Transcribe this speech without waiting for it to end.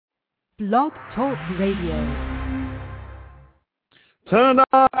Blog Talk Radio.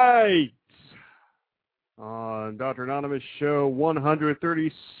 Tonight on Dr. Anonymous Show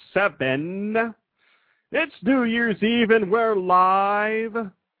 137, it's New Year's Eve and we're live.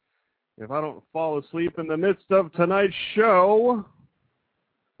 If I don't fall asleep in the midst of tonight's show,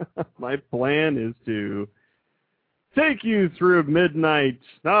 my plan is to take you through midnight,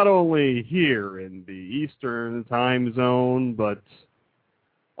 not only here in the Eastern time zone, but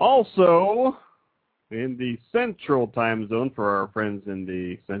also in the Central time zone for our friends in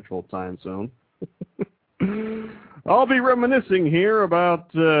the Central time zone. I'll be reminiscing here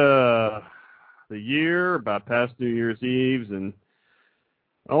about the year, about past New Year's Eves, and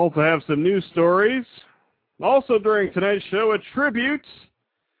I also have some news stories. Also during tonight's show, a tribute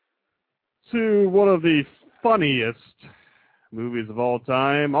to one of the funniest movies of all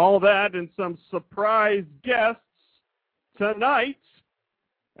time. All that and some surprise guests tonight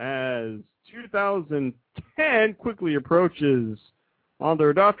as 2010 quickly approaches on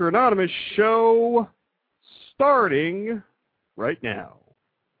their Dr. Anonymous show, starting right now.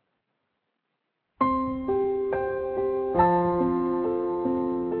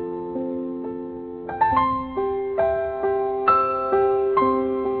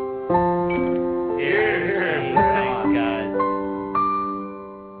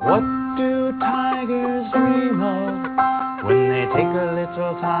 What do tigers dream of when they take a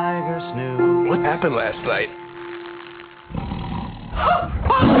little tiger snooze? What happened last night?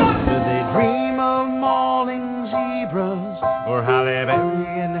 Do they dream of mauling zebras or Halle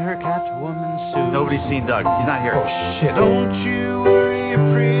Berry in her Catwoman suit? Nobody's seen Doug. He's not here. Oh, shit. Don't you worry, your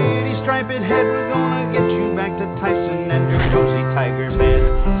pretty striped head. We're gonna get you back to Tyson and your cozy tiger bed.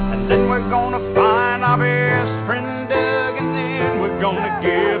 And then we're gonna find our best friend Doug, and then we're gonna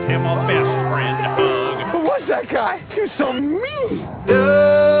give him a best friend hug. Who was that guy? He was so mean.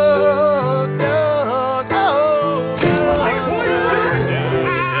 Doug, Doug, Doug,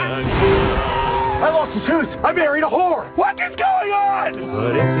 I lost the tooth. I married a whore. What is going on?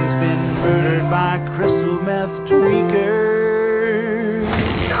 But if he's been murdered by crystal meth tweakers,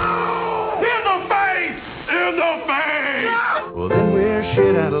 In the face! In the face! well then we're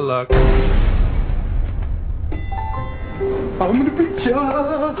shit out of luck. I'm gonna beat ya.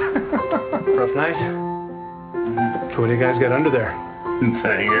 Rough night. So what do you guys got under there?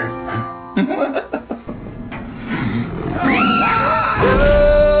 Tiger.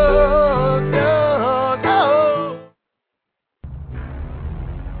 Doug, Doug, Doug.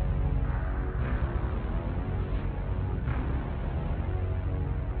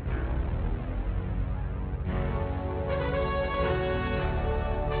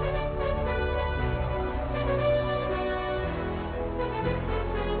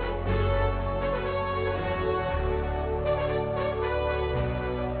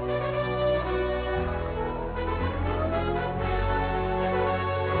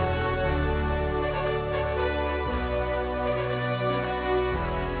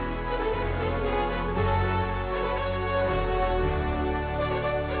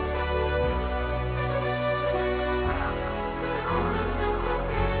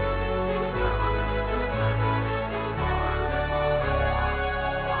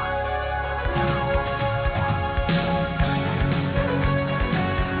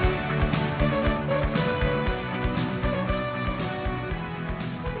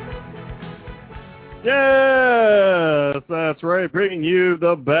 Yes, that's right. Bringing you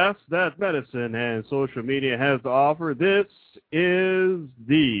the best that medicine and social media has to offer. This is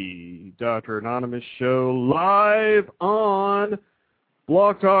the Dr. Anonymous Show live on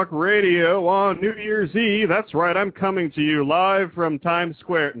Blog Talk Radio on New Year's Eve. That's right. I'm coming to you live from Times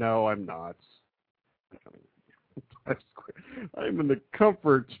Square. No, I'm not. I'm coming from Times Square. I'm in the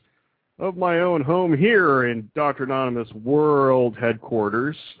comfort of my own home here in Dr. Anonymous World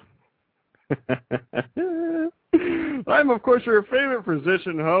Headquarters. I'm, of course, your favorite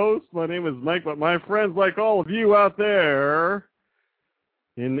physician host. My name is Mike, but my friends, like all of you out there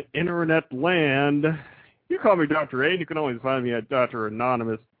in internet land, you call me Dr. A, and you can always find me at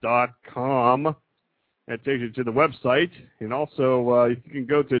dranonymous.com. That takes you to the website. And also, you can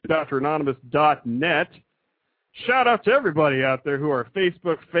go to dranonymous.net. Shout out to everybody out there who are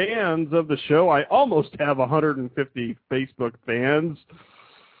Facebook fans of the show. I almost have 150 Facebook fans.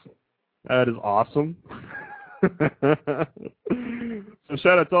 That is awesome. So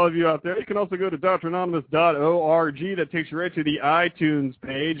shout out to all of you out there. You can also go to dranonymous.org. That takes you right to the iTunes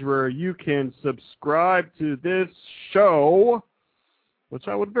page where you can subscribe to this show, which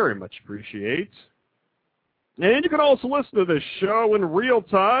I would very much appreciate. And you can also listen to this show in real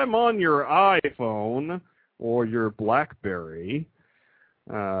time on your iPhone or your BlackBerry.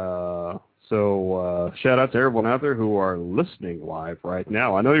 Or So shout out to everyone out there who are listening live right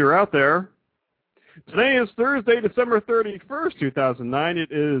now. I know you're out there. Today is Thursday, December 31st, 2009.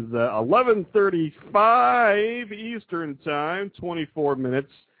 It is 11:35 Eastern Time, 24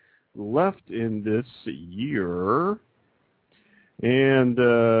 minutes left in this year. And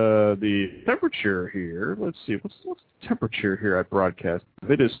the temperature here, let's see, what's the temperature here at broadcast?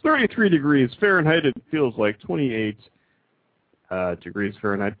 It is 33 degrees Fahrenheit. It feels like 28 degrees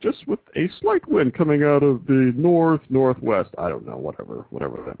Fahrenheit, just with a slight wind coming out of the northwest. I don't know, whatever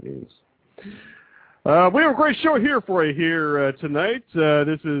that means. We have a great show here for you here tonight.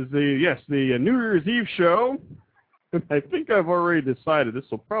 This is the New Year's Eve show. I think I've already decided this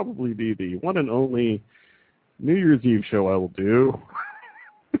will probably be the one and only New Year's Eve show I will do.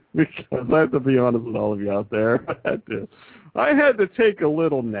 Because I have to be honest with all of you out there. I had to take a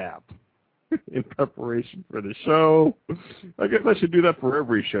little nap in preparation for the show. I guess I should do that for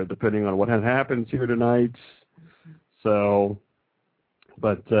every show, depending on what happens here tonight. So,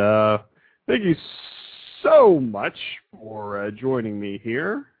 but thank you so much for joining me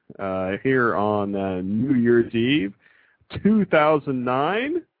here on New Year's Eve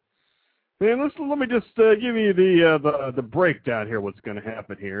 2009. And let me just give you the breakdown here, what's going to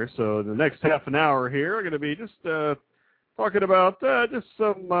happen here. So the next half an hour here, I'm going to be just talking about just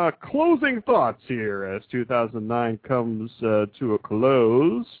some closing thoughts here as 2009 comes to a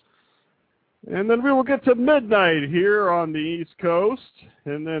close. And then we will get to midnight here on the East Coast,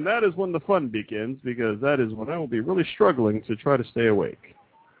 and then that is when the fun begins, because that is when I will be really struggling to try to stay awake.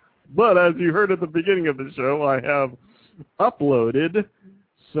 But as you heard at the beginning of the show, I have uploaded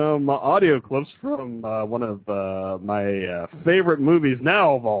some audio clips from one of my favorite movies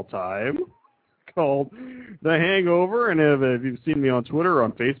now of all time, called The Hangover. And if you've seen me on Twitter or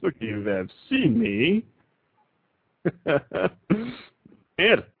on Facebook, you have seen me.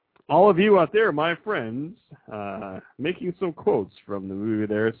 And all of you out there, my friends, making some quotes from the movie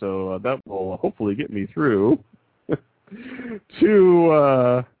there, so that will hopefully get me through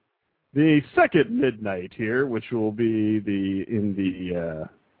to the second midnight here, which will be in the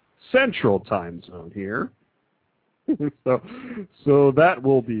Central Time Zone here. So that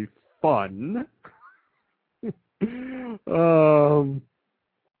will be fun. So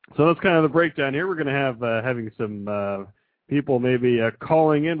that's kind of the breakdown here. We're going to have having some people maybe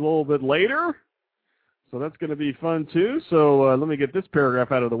calling in a little bit later. So that's going to be fun, too. So let me get this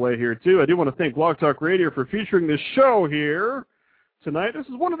paragraph out of the way here, too. I do want to thank Blog Talk Radio for featuring this show here tonight. This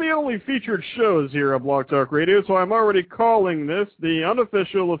is one of the only featured shows here on Blog Talk Radio, so I'm already calling this the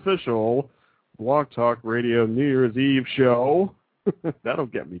unofficial, official Blog Talk Radio New Year's Eve show. That'll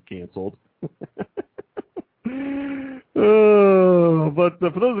get me canceled. But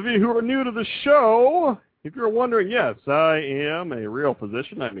for those of you who are new to the show, if you're wondering, yes, I am a real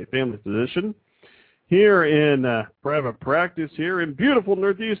physician. I'm a family physician here in private practice here in beautiful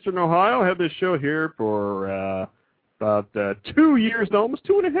Northeastern Ohio. I have this show here for about 2 years now, almost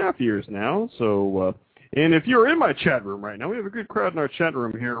 2.5 years now. So, and if you're in my chat room right now, we have a good crowd in our chat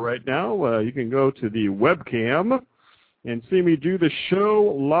room here right now. You can go to the webcam and see me do the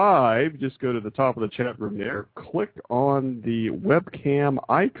show live. Just go to the top of the chat room there, click on the webcam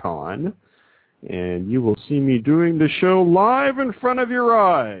icon, and you will see me doing the show live in front of your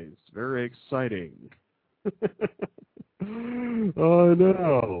eyes. Very exciting. I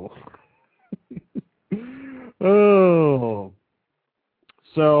know. Oh.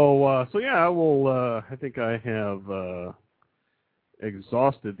 So yeah, I will, I think I have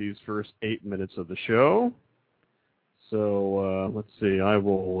exhausted these first 8 minutes of the show. So let's see, I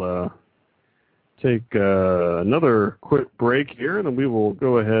will take another quick break here, and then we will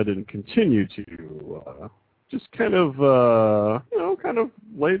go ahead and continue to just kind of, kind of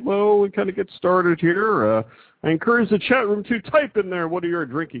lay low and kind of get started here. I encourage the chat room to type in there what you're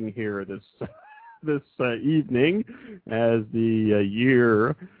drinking here this evening as the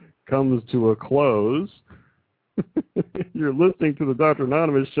year comes to a close. You're listening to the Dr.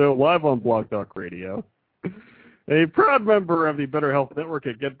 Anonymous show live on Blog Talk Radio. A proud member of the Better Health Network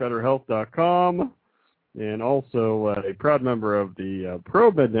at GetBetterHealth.com, and also a proud member of the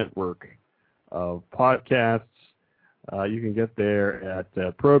ProMed Network of podcasts. You can get there at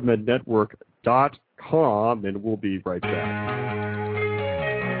ProMedNetwork.com, and we'll be right back.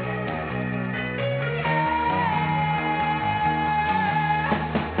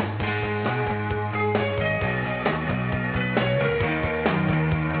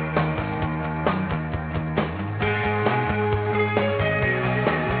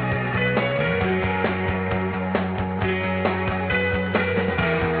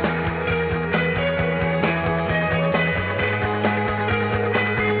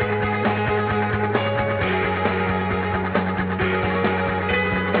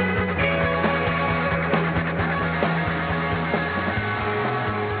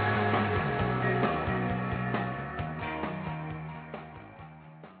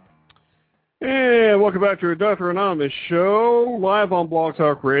 welcome back to our Dr. Anonymous show, live on Blog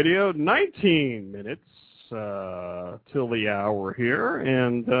Talk Radio. 19 minutes till the hour here,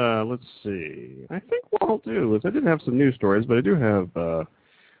 and let's see. I think what I'll do is I didn't have some news stories, but I do have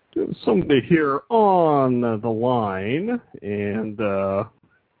somebody here on the line, and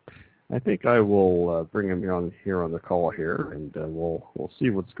I think I will bring him here on the call here, and we'll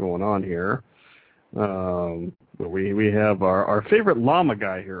see what's going on here. We have our favorite llama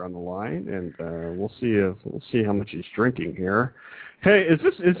guy here on the line, and we'll see how much he's drinking here. Hey, is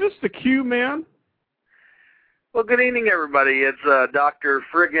this the Q man? Well, good evening, everybody. It's Dr.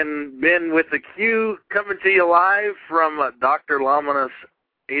 Friggin' Ben with the Q coming to you live from Dr. Lamanus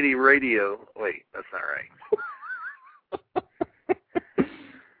 80 Radio. Wait, that's not right.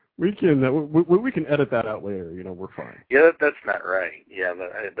 We can edit that out later. You know, we're fine. Yeah, that's not right. Yeah,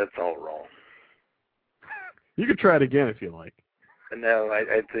 that's all wrong. You can try it again if you like. No,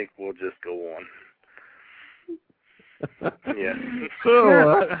 I think we'll just go on. Yeah.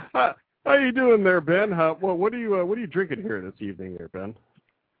 So, how you doing there, Ben? What are you drinking here this evening, there, Ben?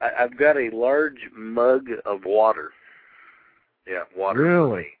 I've got a large mug of water. Yeah, water.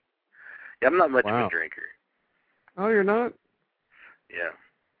 Really? Yeah, I'm not much of a drinker. Oh, you're not? Yeah.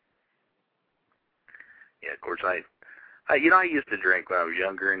 Yeah, of course I used to drink when I was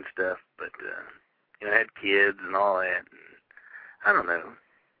younger and stuff, but I had kids and all that. And I don't know.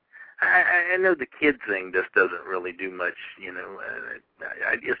 I know the kid thing just doesn't really do much, you know.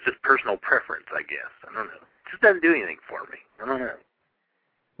 It's just personal preference, I guess. I don't know. It just doesn't do anything for me. I don't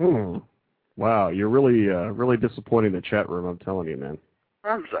know. Wow, you're really disappointing the chat room, I'm telling you, man.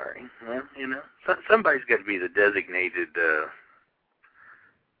 I'm sorry. Well, somebody's got to be the designated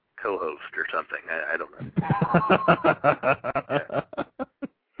co-host or something. I don't know.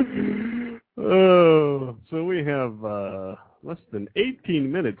 Oh, so we have less than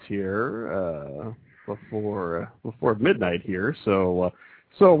 18 minutes here before midnight here. So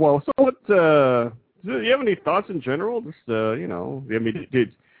what? Do you have any thoughts in general? Just did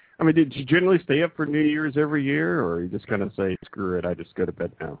you generally stay up for New Year's every year, or you just kind of say, screw it, I just go to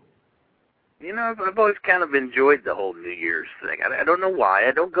bed now? I've always kind of enjoyed the whole New Year's thing. I don't know why.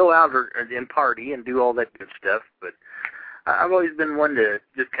 I don't go out and party and do all that good stuff, but I've always been one to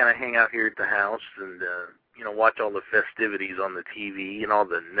just kind of hang out here at the house and, watch all the festivities on the TV and all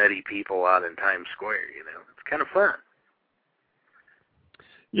the nutty people out in Times Square, It's kind of fun.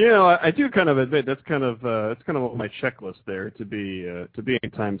 Yeah, I do kind of admit that's kind of on my checklist there to be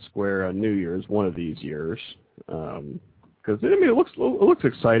in Times Square on New Year's one of these years. Because it looks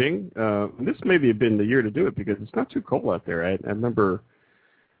exciting. This maybe have been the year to do it because it's not too cold out there. I remember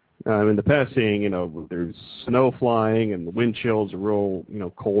in the past seeing there's snow flying and the wind chills are real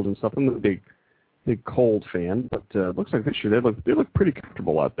cold and stuff. I'm a big cold fan, but it looks like this year they look pretty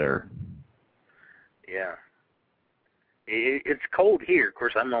comfortable out there. Yeah. It's cold here. Of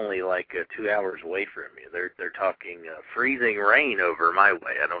course, I'm only like 2 hours away from you. They're talking freezing rain over my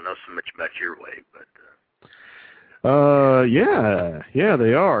way. I don't know so much about your way, but. Yeah,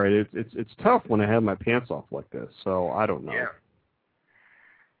 they are. It's tough when I have my pants off like this. So I don't know. Yeah.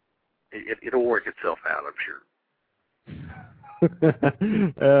 It'll work itself out, I'm sure.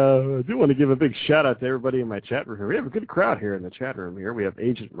 I do want to give a big shout out to everybody in my chat room here. We have a good crowd here in the chat room here. We have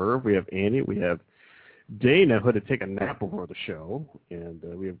Agent Merv, we have Annie, we have Dana who had to take a nap before the show, and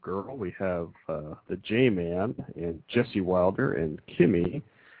we have Girl, we have the J-Man, and Jesse Wilder, and Kimmy,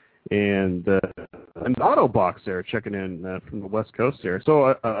 and an Autobox there checking in from the West Coast there.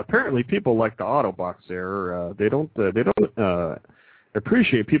 So apparently people like the Autobox there. They don't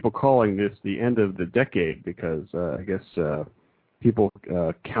appreciate people calling this the end of the decade because I guess people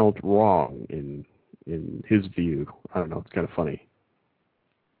count wrong in his view. I don't know. It's kind of funny.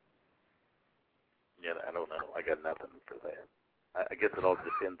 Yeah, I don't know. I got nothing for that. I guess it all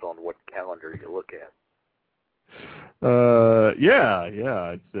depends on what calendar you look at.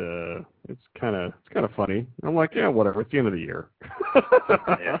 Yeah. It's kind of funny. I'm like, yeah, whatever. It's the end of the year.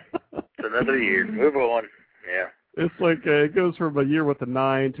 Yeah, it's another year. Move on. Yeah. It's like it goes from a year with a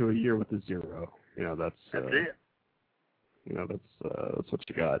 9 to a year with a 0. That's it. That's what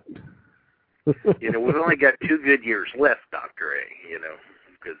you got. We've only got 2 good years left, Dr. A.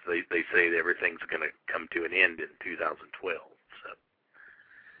 Because they say that everything's going to come to an end in 2012. So.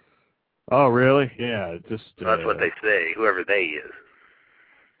 Oh, really? Yeah, just that's what they say. Whoever they is.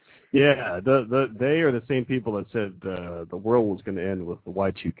 Yeah, they are the same people that said the world was going to end with the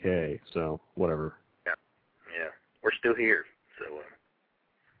Y2K. So whatever. Yeah, we're still here. So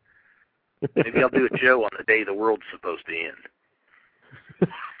maybe I'll do a show on the day the world's supposed to end.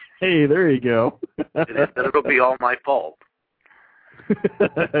 Hey, there you go. It'll be all my fault.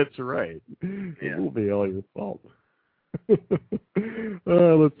 That's right. Yeah. It will be all your fault.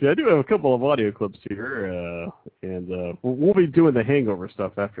 Let's see. I do have a couple of audio clips here, and we'll be doing the hangover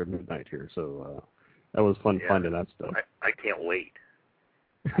stuff after midnight here, so that was fun finding that stuff. I can't wait.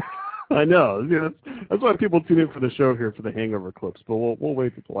 I know. Yeah, that's why people tune in for the show here for the hangover clips, but we'll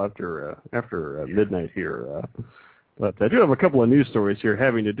wait until after midnight here. But I do have a couple of news stories here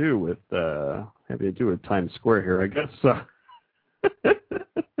having to do with Times Square here, I guess.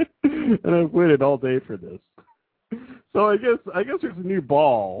 And I've waited all day for this. So I guess there's a new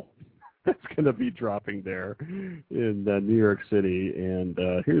ball that's going to be dropping there in New York City, and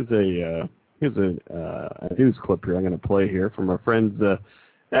here's a news clip here I'm going to play here from our friends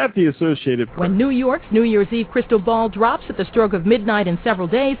at the Associated Press. When New York's New Year's Eve crystal ball drops at the stroke of midnight in several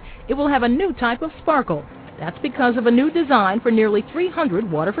days, it will have a new type of sparkle. That's because of a new design for nearly 300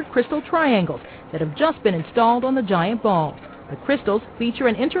 Waterford crystal triangles that have just been installed on the giant ball. The crystals feature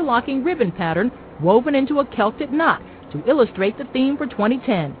an interlocking ribbon pattern woven into a Celtic knot to illustrate the theme for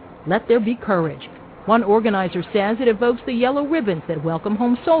 2010, Let There Be Courage. One organizer says it evokes the yellow ribbons that welcome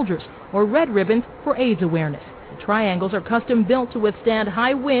home soldiers, or red ribbons for AIDS awareness. The triangles are custom built to withstand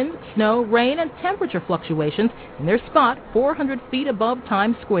high winds, snow, rain, and temperature fluctuations in their spot 400 feet above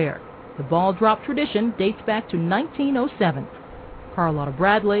Times Square. The ball drop tradition dates back to 1907. Carlotta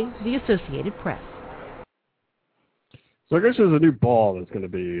Bradley, The Associated Press. So I guess there's a new ball that's going to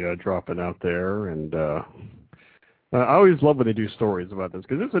be dropping out there, and I always love when they do stories about this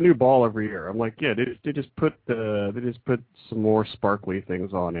because it's a new ball every year. I'm like, yeah, they just put some more sparkly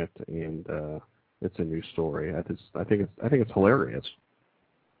things on it, and it's a new story. I think it's hilarious.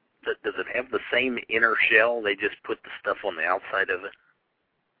 Does it have the same inner shell? They just put the stuff on the outside of it.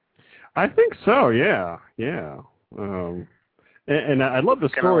 I think so. Yeah. And I love the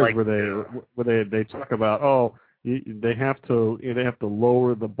stories where they talk about they have to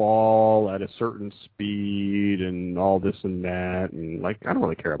lower the ball at a certain speed and all this and that, and like I don't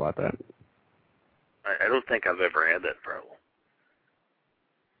really care about that. I don't think I've ever had that problem.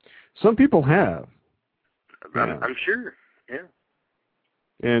 Some people have. I'm sure. Yeah.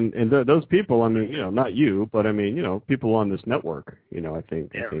 And those people, I mean, not you, but I mean, people on this network, I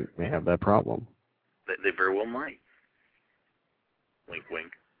think may have that problem. They very well might. Wink,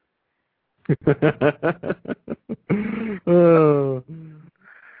 wink.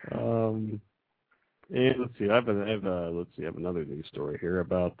 And let's see, I have another news story here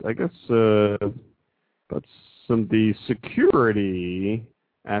about about some of the security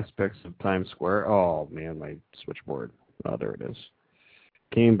aspects of Times Square. Oh man, my switchboard. Oh, there it is.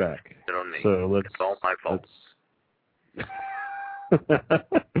 Came back. So it's all my fault.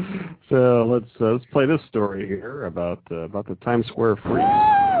 Let's play this story here about the Times Square freeze.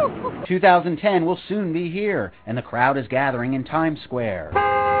 2010 will soon be here, and the crowd is gathering in Times Square.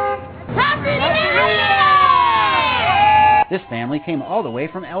 Happy New Year! This family came all the way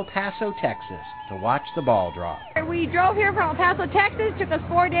from El Paso, Texas, to watch the ball drop. We drove here from El Paso, Texas. Took us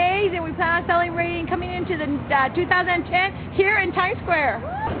 4 days, and we plan on celebrating coming into the 2010 here in Times Square.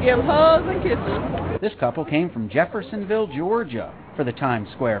 Give hugs and kisses. This couple came from Jeffersonville, Georgia, for the Times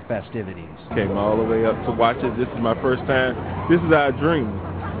Square festivities. Came all the way up to watch it. This is my first time. This is our dream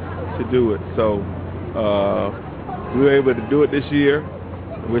to do it. So we were able to do it this year.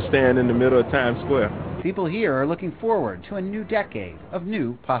 We're standing in the middle of Times Square. People here are looking forward to a new decade of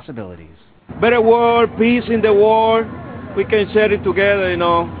new possibilities. Better world, peace in the world. We can share it together, I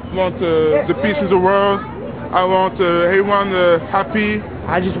want the peace in the world. I want everyone happy.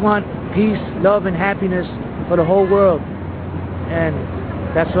 I just want peace, love, and happiness for the whole world. And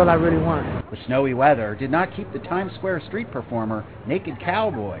that's all I really want. The snowy weather did not keep the Times Square street performer, Naked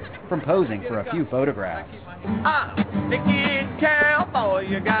Cowboy, from posing for a few photographs. Naked Cowboy,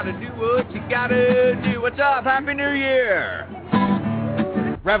 you gotta do what you gotta do. What's up? Happy New Year!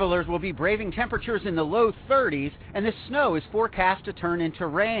 Revelers will be braving temperatures in the low 30s, and the snow is forecast to turn into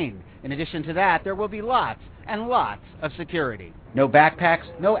rain. In addition to that, there will be lots and lots of security. No backpacks,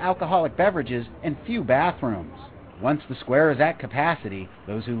 no alcoholic beverages, and few bathrooms. Once the square is at capacity,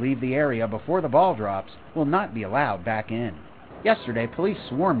 those who leave the area before the ball drops will not be allowed back in. Yesterday, police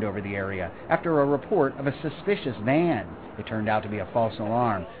swarmed over the area after a report of a suspicious van. It turned out to be a false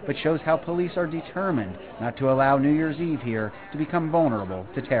alarm, but shows how police are determined not to allow New Year's Eve here to become vulnerable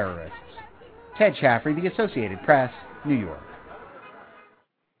to terrorists. Ted Chaffrey, The Associated Press, New York.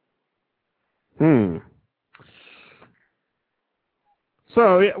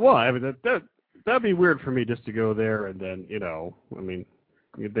 So, yeah, well, I mean, that'd be weird for me just to go there and then, I mean,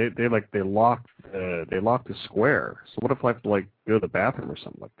 they locked the square. So what if I have to go to the bathroom or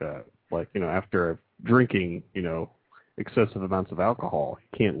something like that? After a drinking, excessive amounts of alcohol, he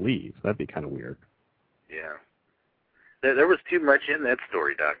can't leave. That'd be kind of weird. Yeah. There was too much in that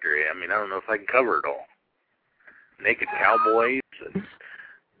story, Dr. A. I mean, I don't know if I can cover it all. Naked cowboys and,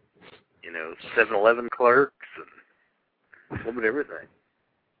 7-Eleven clerks and a little bit of everything.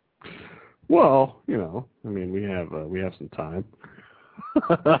 Well, I mean, we have some time.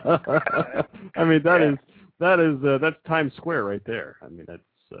 I mean, that's Times Square right there. I mean, that's.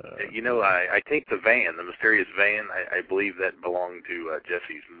 I think the mysterious van, I believe that belonged to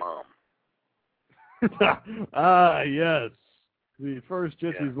Jesse's mom. Yes. The first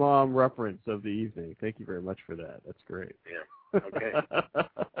Jesse's mom reference of the evening. Thank you very much for that. That's great. Yeah. Okay.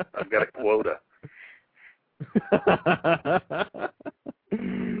 I've got a quota.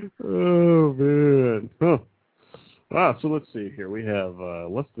 Oh, man. Huh. Wow, so let's see here. We have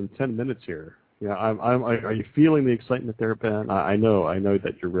less than 10 minutes here. Yeah, are you feeling the excitement there, Ben? I know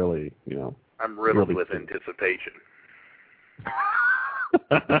that you're really, I'm riddled with anticipation.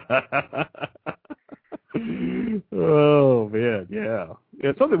 Oh man, yeah.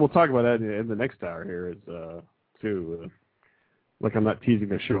 Something we'll talk about that in the next hour here is too. Like I'm not teasing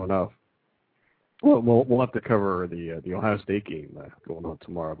the show enough. We'll have to cover the Ohio State game going on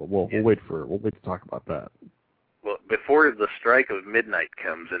tomorrow, but we'll wait to talk about that. Well, before the strike of midnight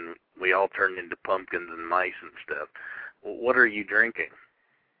comes and we all turn into pumpkins and mice and stuff, what are you drinking?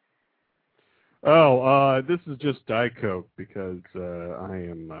 Oh, this is just Diet Coke because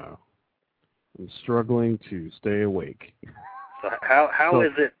I'm struggling to stay awake. So how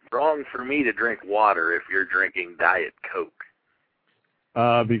is it wrong for me to drink water if you're drinking Diet Coke?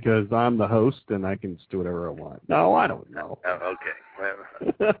 Because I'm the host and I can just do whatever I want. No, I don't know. Oh, okay. Well,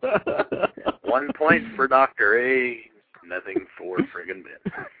 1 point for Dr. A, nothing for friggin' Ben.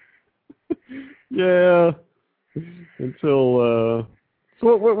 Yeah. Until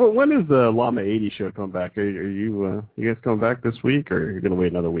so when is the Llama 80 show come back? Are you guys coming back this week, or are you going to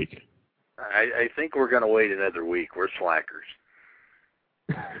wait another week? I think we're going to wait another week. We're slackers.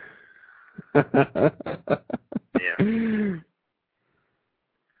 Yeah.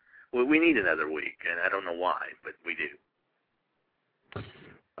 Well, we need another week, and I don't know why, but we do.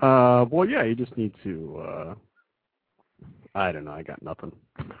 Well, yeah, you just need to, I don't know, I got nothing.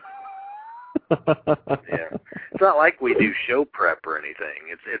 Yeah. It's not like we do show prep or anything.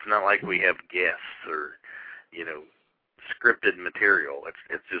 It's not like we have guests or, scripted material.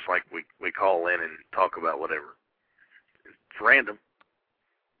 It's just like we call in and talk about whatever. It's random.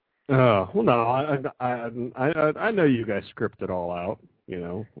 Well, no, I know you guys script it all out.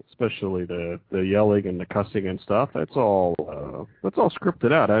 Especially the yelling and the cussing and stuff. That's all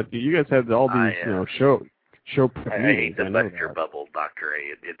scripted out. You guys have all these, show I hate to bust your bubble, Dr.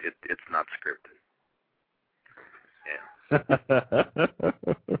 A. It's not scripted. Yeah.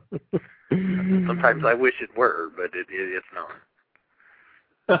 Sometimes I wish it were, but it's not.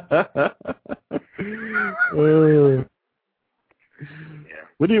 Yeah.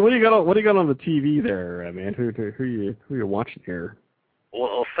 What do you got on the TV there, man? Who you watching here?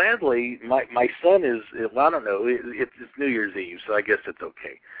 Well, sadly, my son is, well, I don't know, it's New Year's Eve, so I guess it's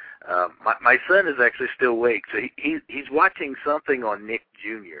okay. My son is actually still awake, so he's watching something on Nick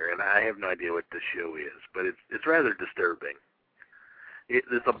Jr., and I have no idea what the show is, but it's rather disturbing.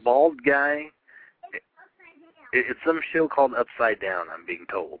 It's a bald guy. It's some show called Upside Down, I'm being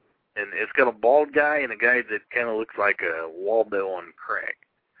told. And it's got a bald guy and a guy that kind of looks like a Waldo on crack.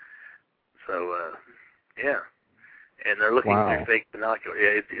 So, yeah. And they're looking through fake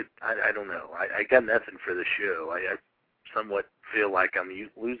binoculars. Yeah, I don't know. I got nothing for the show. I somewhat feel like I'm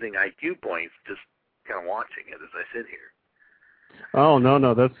losing IQ points just kind of watching it as I sit here. Oh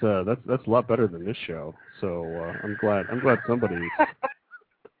no, that's a lot better than this show. So I'm glad somebody.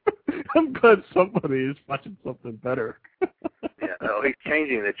 I'm glad somebody is watching something better. Yeah, no, he's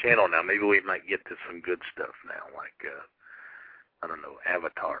changing the channel now. Maybe we might get to some good stuff now, like I don't know,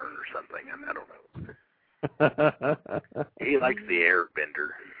 Avatar or something. I don't know. He likes the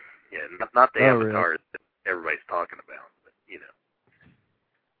Airbender. Yeah, not the Avatar really? That everybody's talking about, but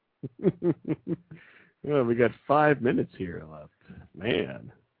Well, we got 5 minutes here left.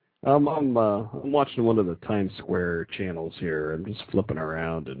 Man, I'm watching one of the Times Square channels here. I'm just flipping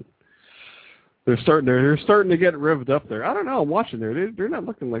around, and they're starting to get revved up there. I don't know. I'm watching there. They're not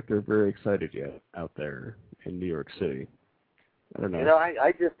looking like they're very excited yet out there in New York City. I don't know.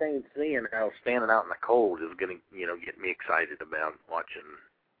 I just ain't seeing how standing out in the cold is going to, get me excited about watching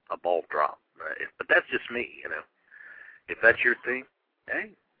a ball drop. But that's just me, If that's your thing,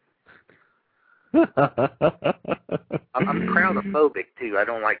 hey. I'm crowdophobic, too. I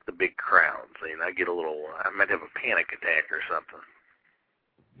don't like the big crowds. I get I might have a panic attack or something.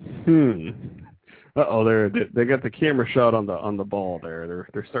 Uh-oh, they got the camera shot on the ball there.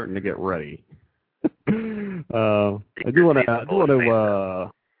 They're starting to get ready. I do want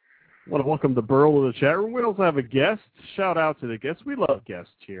to welcome the Burl to the chat room. We also have a guest. Shout out to the guests. We love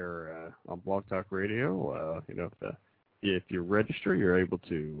guests here on Blog Talk Radio. If you register, you're able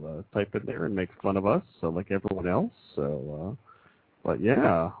to type in there and make fun of us, like everyone else. So, but we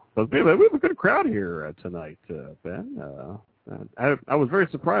have a good crowd here tonight, Ben. I was very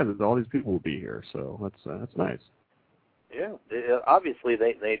surprised that all these people will be here. So that's nice. Yeah, obviously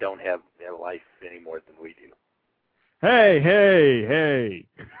they don't have their life any more than we do. Hey.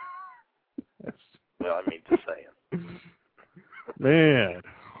 Well, I mean, just saying. Man.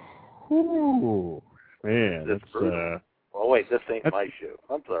 Ooh. Man, that's brutal. Oh, wait, this ain't my show.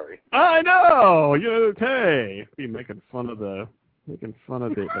 I'm sorry. I know. Hey, be making fun of the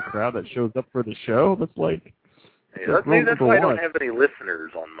crowd that shows up for the show. That's like. Hey, maybe that's why I don't have any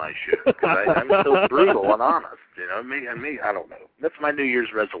listeners on my show, because I'm so brutal and honest. Me, I don't know. That's my New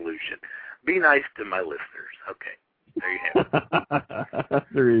Year's resolution. Be nice to my listeners. Okay, there you have it.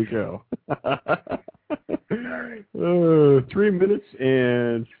 There you go. All right. 3 minutes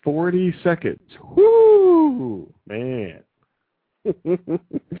and 40 seconds. Woo, man.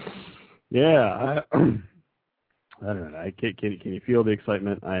 Yeah, I don't know. Can you feel the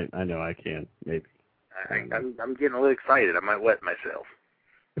excitement? I know I can. Maybe. I'm getting a little excited. I might wet myself.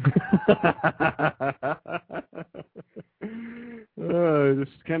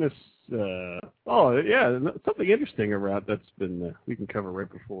 Just kind of. Something interesting around that's been we can cover right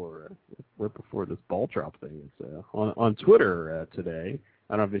before this ball drop thing. It's on Twitter today.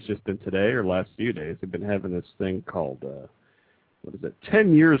 I don't know if it's just been today or last few days. They've been having this thing called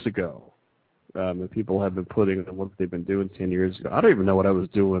 10 years ago. And people have been putting what they've been doing 10 years ago. I don't even know what I was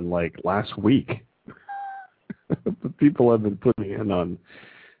doing like last week. But people have been putting in on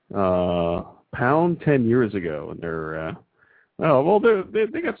pound 10 years ago, and they're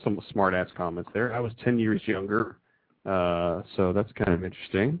they got some smart ass comments there. I was 10 years younger, so that's kind of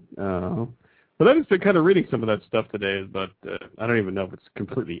interesting. But I've just been kind of reading some of that stuff today, but I don't even know if it's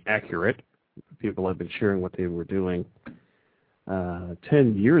completely accurate. People have been sharing what they were doing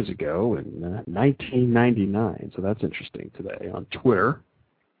 10 years ago in 1999, so that's interesting today on Twitter.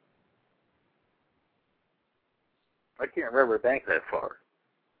 I can't remember back that far.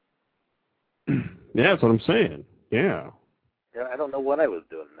 Yeah, that's what I'm saying. Yeah. Yeah, I don't know what I was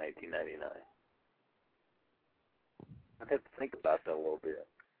doing in 1999. I'd have to think about that a little bit.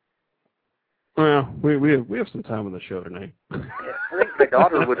 Well, we have some time on the show tonight. Yeah, I think my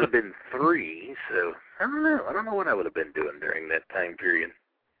daughter would have been 3, so I don't know. I don't know what I would have been doing during that time period.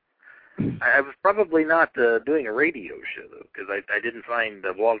 I was probably not doing a radio show, though, because I didn't find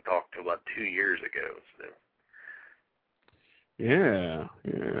Blog Talk till about 2 years ago. So. Yeah.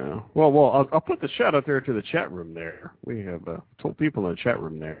 Well, I'll put the shout out there to the chat room there. We have told people in the chat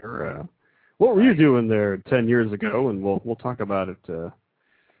room there. What were you doing there 10 years ago? And we'll talk about it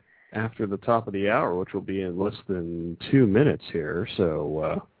after the top of the hour, which will be in less than 2 minutes here.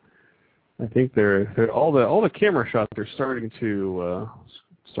 So I think all the camera shots are starting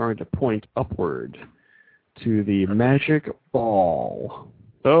to point upward to the magic ball.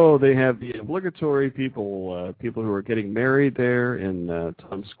 Oh, they have the obligatory people who are getting married there in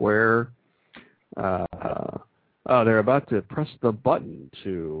Times Square. They're about to press the button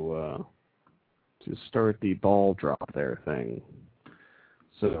to start the ball drop there thing.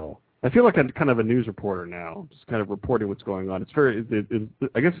 So I feel like I'm kind of a news reporter now, just kind of reporting what's going on.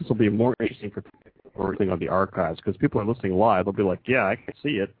 I guess this will be more interesting for everything on the archives because people are listening live. They'll be like, "Yeah, I can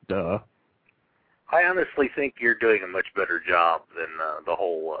see it." Duh. I honestly think you're doing a much better job than the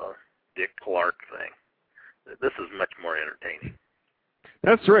whole Dick Clark thing. This is much more entertaining.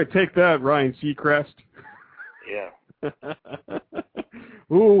 That's right. Take that, Ryan Seacrest. Yeah.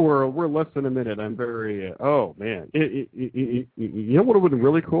 Ooh, we're less than a minute. I'm very. Oh man, you know what would have been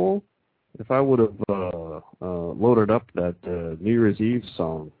really cool if I would have loaded up that New Year's Eve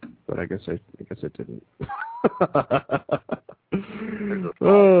song, but I guess I didn't.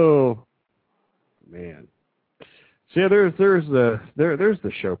 Oh. Man, so yeah, there's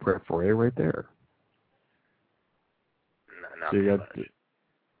the show prep for you right there. No, so you got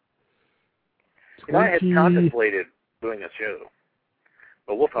I had contemplated doing a show,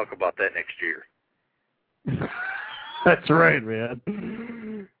 but we'll talk about that next year. That's right, man.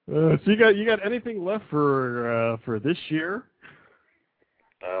 So you got anything left for this year?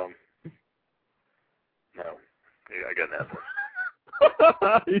 No, I got nothing.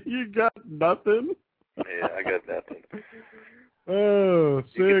 You got nothing? Yeah, I got nothing. Oh,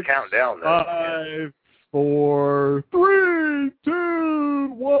 6, you can count down, though. 5, 4, 3,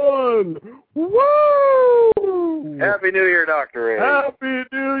 2, 1. Woo! Happy New Year, Dr. A. Happy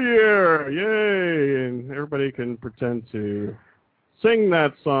New Year! Yay! And everybody can pretend to sing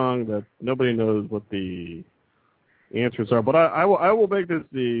that song that nobody knows what the answers are. But I will make this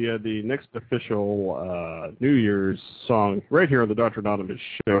the next official New Year's song right here on the Dr. Anonymous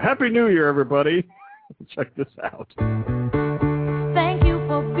Show. Happy New Year, everybody! Check this out. Thank you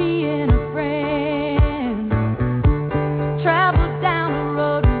for being a friend. Travel down the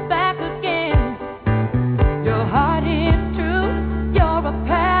road and back again. Your heart is true. You're a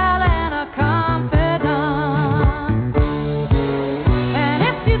pal and a confidant. And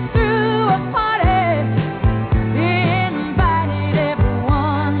if you threw a party, invited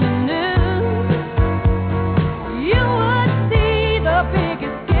everyone you knew, you would see the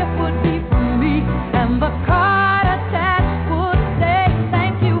biggest gift would be from me, and the card attached would say,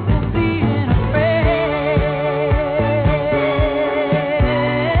 thank you for being a friend.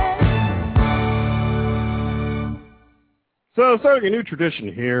 So, starting a new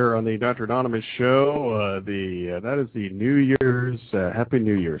tradition here on the Dr. Anonymous Show, that is the New Year's Happy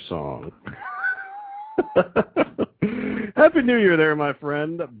New Year song. Happy New Year there, my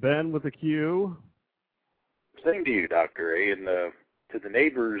friend, Ben with a Q. Same to you, Dr. A, and to the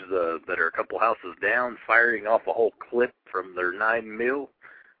neighbors that are a couple houses down, firing off a whole clip from their 9mm,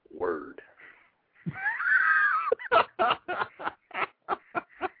 word.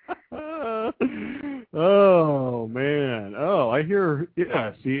 Oh, man. Oh, I hear,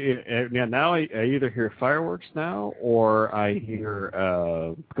 yeah, see, yeah, now I either hear fireworks now or I hear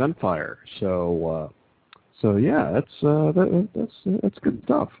gunfire. So yeah, that's good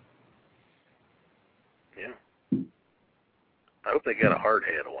stuff. Yeah. I hope they got a hard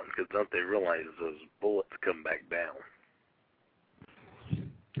head on, because don't they realize those bullets come back down?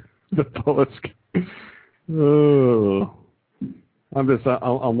 The bullets. Oh.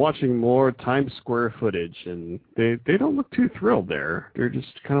 I'm watching more Times Square footage, and they don't look too thrilled there. They're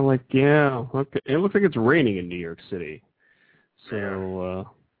just kind of like, yeah, okay. It looks like it's raining in New York City. So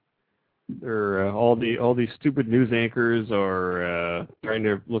they're all these stupid news anchors are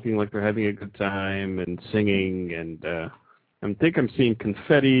looking like they're having a good time and singing, and I think I'm seeing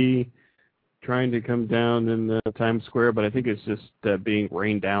confetti trying to come down in Times Square, but I think it's just being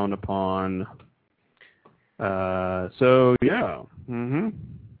rained down upon. So yeah,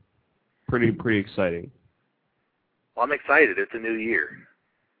 pretty exciting. Well, I'm excited. It's a new year.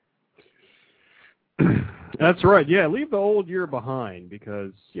 That's right. Yeah, leave the old year behind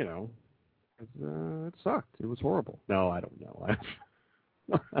because it sucked. It was horrible. No, I don't know.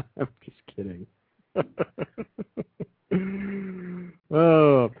 I'm just kidding.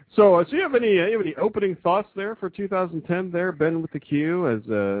 So you have any opening thoughts there for 2010 there, Ben with the Q, as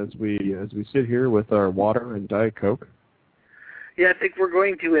we sit here with our water and Diet Coke? Yeah, I think we're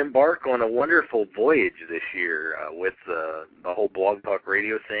going to embark on a wonderful voyage this year with the whole Blog Talk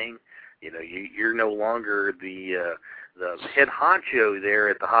Radio thing. You're no longer the head honcho there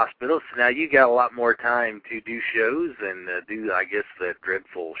at the hospital, so now you got a lot more time to do shows and do, I guess, that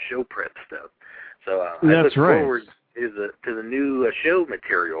dreadful show prep stuff. So I look forward to the new show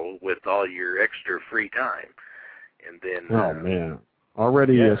material with all your extra free time. And then oh man,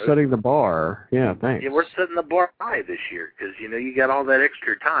 already setting the bar. Yeah, thanks. Yeah, we're setting the bar high this year because you got all that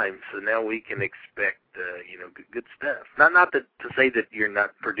extra time. So now we can expect good stuff. Not to say that you're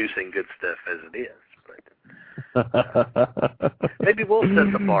not producing good stuff as it is, but maybe we'll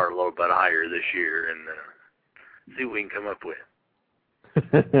set the bar a little bit higher this year and see what we can come up with. We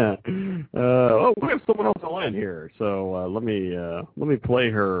have someone else on line here, so let me play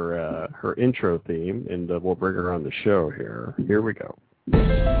her intro theme, and we'll bring her on the show here. Here we go.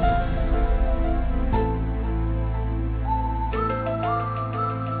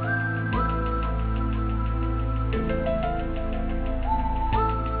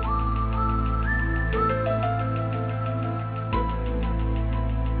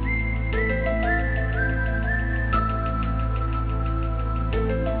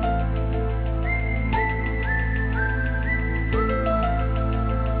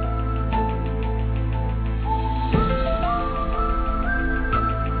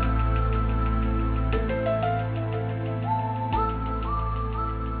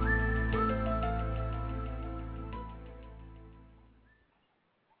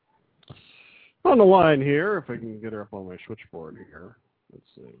 On the line here, if I can get her up on my switchboard here. Let's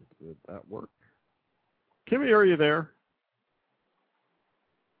see, did that work? Kimmy, are you there?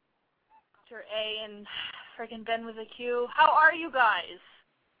 Dr. A and friggin' Ben with a Q. How are you guys?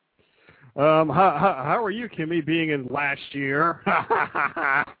 How are you, Kimmy, being in last year?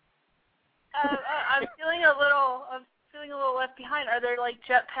 I'm feeling feeling a little left behind. Are there like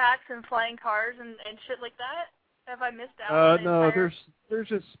jetpacks and flying cars and shit like that? Have I missed out? No, there's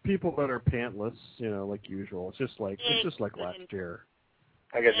just people that are pantless, like usual. It's just like last year.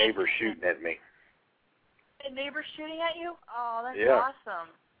 I got neighbors shooting at me. And neighbors shooting at you? Oh, that's Yeah. awesome.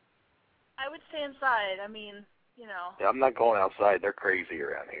 I would stay inside. I mean, Yeah, I'm not going outside. They're crazy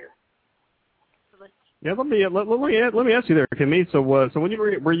around here. Yeah, let me ask you there, Kimmy. So when you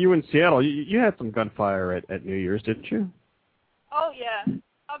were you in Seattle, you had some gunfire at New Year's, didn't you? Oh yeah,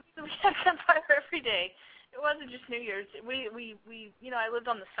 obviously we had gunfire every day. It wasn't just New Year's. We I lived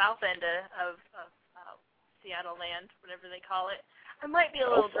on the south end of Seattle land, whatever they call it. I might be a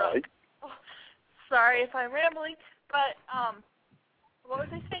little drunk. Oh, sorry if I'm rambling, but what was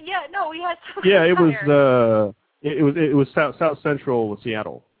I saying? Yeah, no, we had some. Yeah, gunfire. it was south central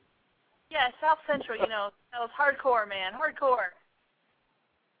Seattle. Yeah, South Central, that was hardcore, man, hardcore.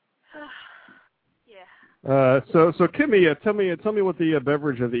 Yeah. So Kimmy, tell me what the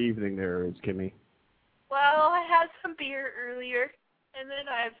beverage of the evening there is, Kimmy. Well, I had some beer earlier, and then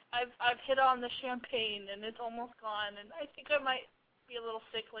I've hit on the champagne, and it's almost gone, and I think I might be a little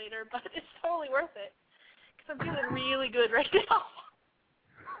sick later, but it's totally worth it because I'm feeling really good right now.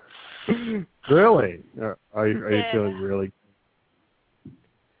 Really? Are you feeling really?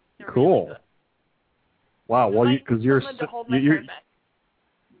 Cool. Really wow. Well, you're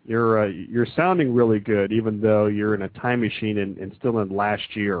sounding really good, even though you're in a time machine and still in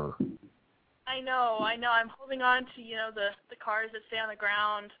last year. I know. I'm holding on to the cars that stay on the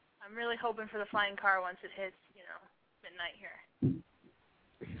ground. I'm really hoping for the flying car once it hits midnight here.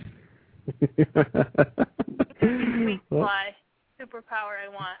 Fly. Superpower. I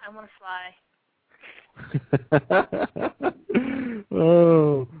want to fly.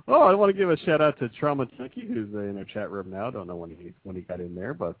 I want to give a shout out to Trauma Junkie, who's in our chat room now. Don't know when he got in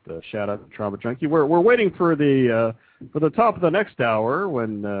there, but shout out to Trauma Junkie. We're waiting for the top of the next hour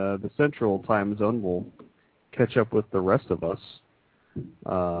when the Central Time Zone will catch up with the rest of us.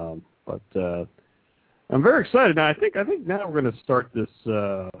 But I'm very excited now. I think now we're going to start this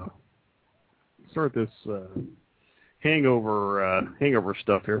hangover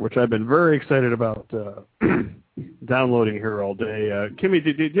stuff here, which I've been very excited about downloading here all day. Kimmy,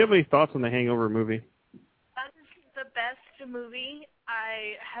 do you have any thoughts on the Hangover movie? That is the best movie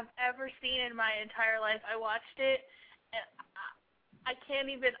I have ever seen in my entire life. I watched it, and I can't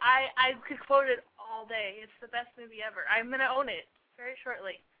even. I could quote it all day. It's the best movie ever. I'm gonna own it very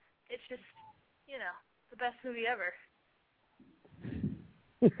shortly. It's just, the best movie ever.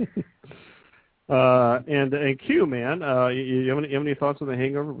 And Q, man, you have any thoughts on the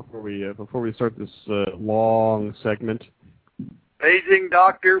Hangover before we start this long segment? Paging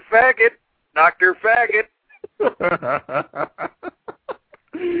Dr. Faggot. Dr. Faggot.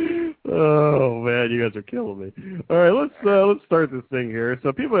 Oh man, you guys are killing me. All right, let's start this thing here.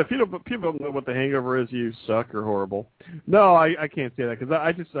 So people don't know what the Hangover is, you suck or horrible. No, I can't say that because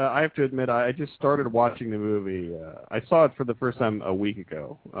I have to admit I just started watching the movie. I saw it for the first time a week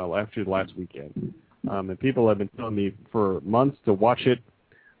ago, actually last weekend. And people have been telling me for months to watch it,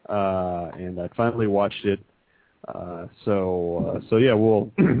 and I finally watched it. So yeah,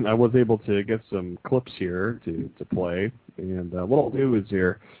 I was able to get some clips here to play, and what I'll do is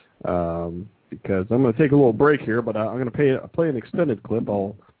here, because I'm going to take a little break here, but I'm going to play an extended clip.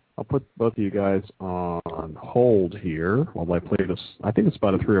 I'll put both of you guys on hold here while I play this. I think it's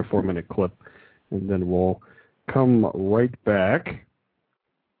about a 3 or 4 minute clip, and then we'll come right back.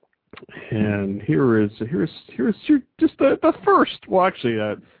 And here's just the first. Well, actually,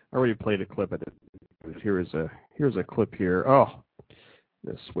 I already played a clip of it. Here's a clip here. Oh,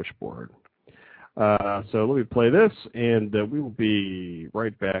 this switchboard. So let me play this, and we will be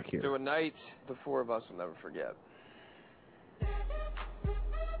right back here. To a night the four of us will never forget.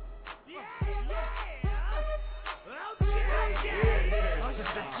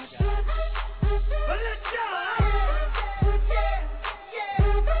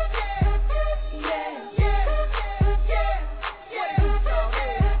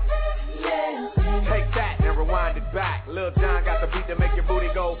 Back. Lil Jon got the beat to make your booty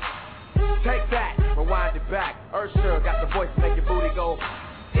go. Take that, rewind it back. Ursula got the voice to make your booty go.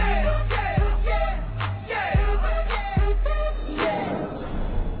 Yeah, yeah, yeah, yeah, yeah.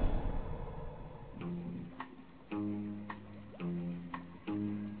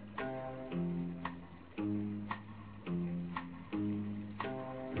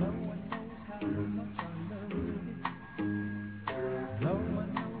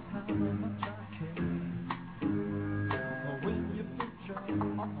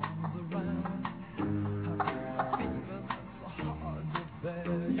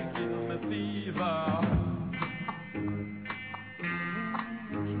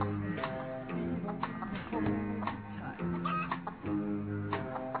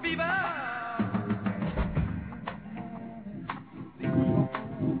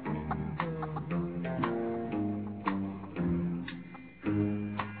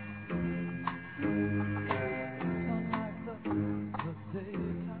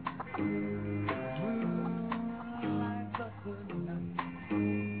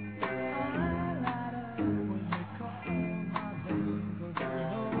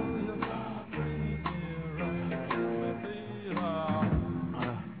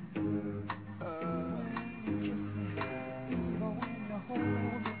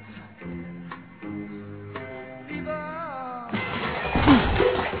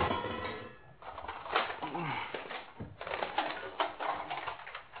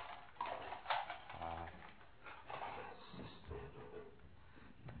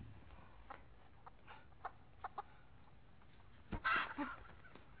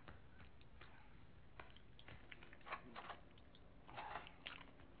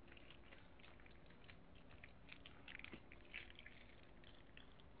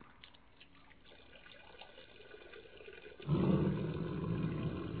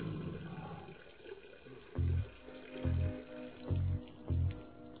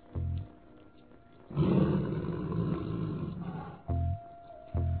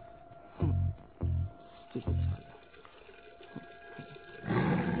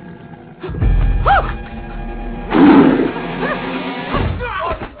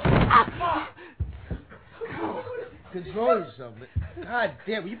 control yourself. God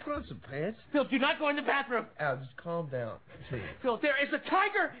damn, will you put on some pants? Phil, do not go in the bathroom. Al, just calm down. Phil, there is a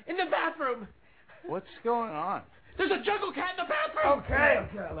tiger in the bathroom. What's going on? There's a jungle cat in the bathroom. Okay.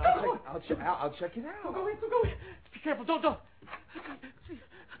 I'll check it out. Go in. Be careful. Don't.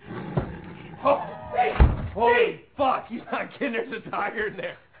 Oh, hey! Holy fuck! You're not kidding. There's a tiger in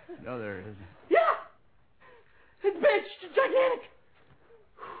there. No, there isn't. Yeah. It's big. It's gigantic.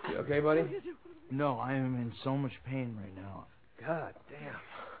 You okay, buddy? No, I am in so much pain right now. God damn.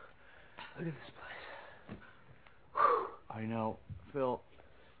 Look at this place. I know. Phil,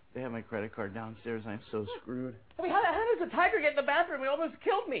 they have my credit card downstairs. I'm so screwed. I mean, how does a tiger get in the bathroom? It almost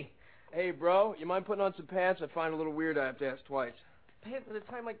killed me. Hey, bro, you mind putting on some pants? I find it a little weird I have to ask twice. Pants at a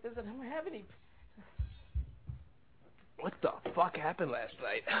time like this, I don't have any. What the fuck happened last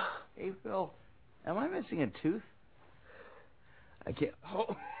night? Hey, Phil, am I missing a tooth? I can't...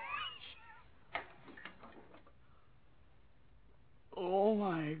 Oh,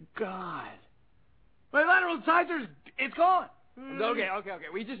 my God. My lateral incisors, it's gone. Okay.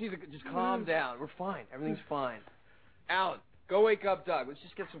 We just need to just calm down. We're fine. Everything's fine. Alan, go wake up Doug. Let's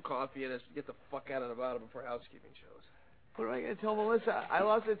just get some coffee and let's get the fuck out of the bottom before housekeeping shows. What am I going to tell Melissa? I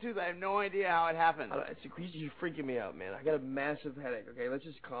lost a tooth. I have no idea how it happened. You're freaking me out, man. I got a massive headache, okay? Let's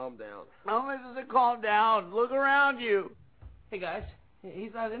just calm down. How am I supposed to calm down? Look around you. Hey, guys.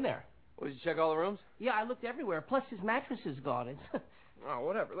 He's not in there. Well, did you check all the rooms? Yeah, I looked everywhere. Plus, his mattress is gone. It's... Oh,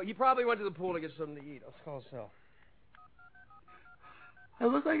 whatever. Look, he probably went to the pool to get something to eat. Let's call his cell. I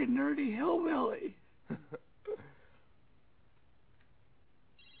look like a nerdy hillbilly.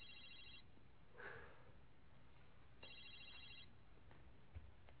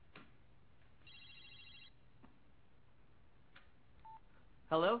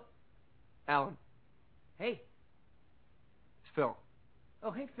 Hello? Alan. Hey. It's Phil.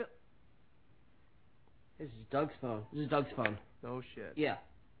 Oh, hey, Phil. This is Doug's phone. No shit. Yeah.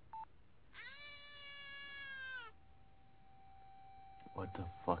 What the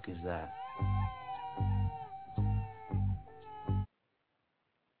fuck is that?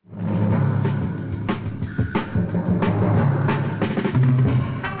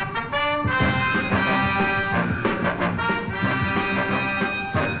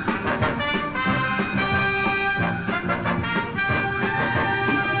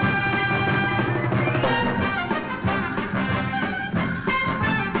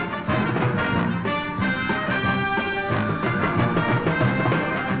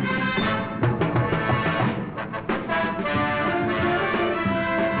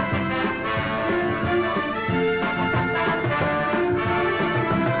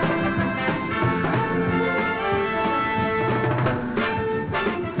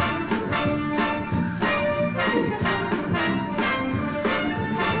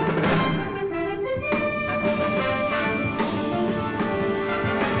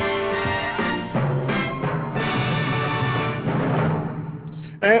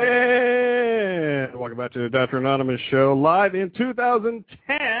 And welcome back to the Dr. Anonymous Show, live in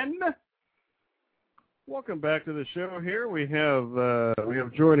 2010. Welcome back to the show. Here we have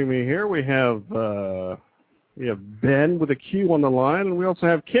joining me here. We have Ben with a Q on the line, and we also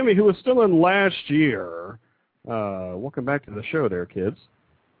have Kimmy, who was still in last year. Welcome back to the show, there, kids.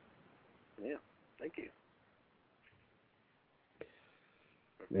 Yeah, thank you.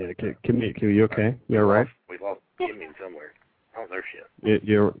 Yeah, Kimmy, you okay? You all right? We lost Kimmy somewhere. Oh, there she is.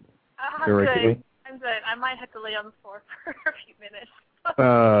 You're right, Kimmy? I'm good. I might have to lay on the floor for a few minutes.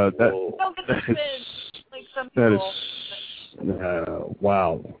 That is like some people.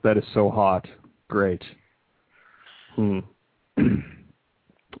 Wow, that is so hot. Great. I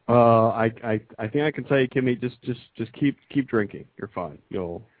think I can tell you, Kimmy, just keep drinking. You're fine.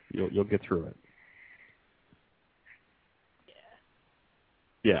 You'll get through it.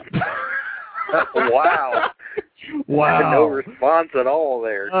 Yeah. Wow. Wow. No response at all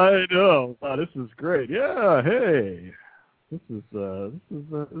there. I know. Wow, this is great. Yeah. Hey. This is good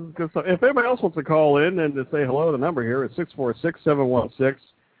stuff. If anybody else wants to call in and to say hello, the number here is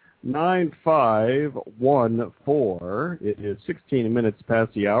 646-716-9514. It is 16 minutes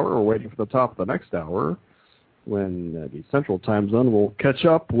past the hour. We're waiting for the top of the next hour when the Central Time Zone will catch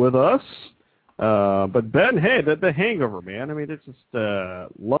up with us. But Ben, hey, the Hangover, man. I mean, it's just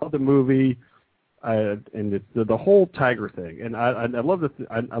love the movie, and it's the whole tiger thing. And I love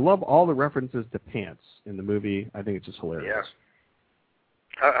I love all the references to pants in the movie. I think it's just hilarious.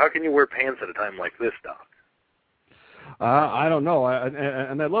 Yeah. How can you wear pants at a time like this, Doc? I don't know.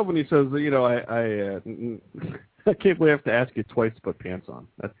 And I love when he says, I can't believe I have to ask you twice to put pants on.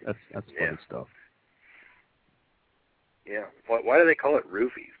 That's funny stuff. Yeah. Why do they call it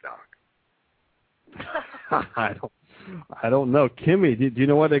roofies, Doc? I don't know. Kimmy, do you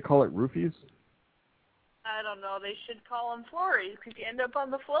know why they call it roofies? I don't know. They should call them flories because you end up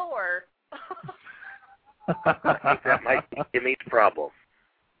on the floor. I think that might be Kimmy's problem.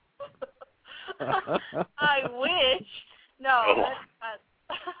 I wish. No. Oh.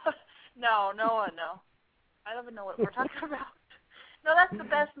 No. I don't even know what we're talking about. No, that's the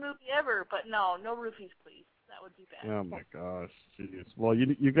best movie ever. But no roofies, please. That would be bad. Oh my gosh, jeez. Well,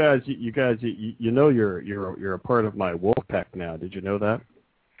 you guys, you know you're a part of my wolf pack now. Did you know that?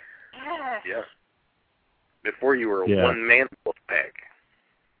 Yeah. Before you were a one-man wolf pack.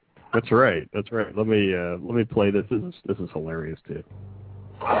 That's right. Let me play this. This is hilarious too.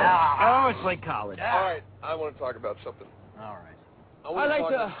 Oh, it's like college. All right, I want to talk about something. All right.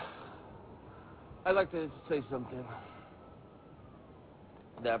 I'd like to say something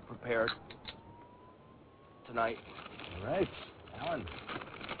that I've prepared tonight. All right, Alan.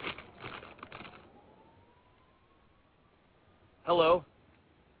 Hello.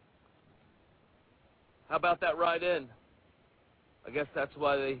 How about that ride in? I guess that's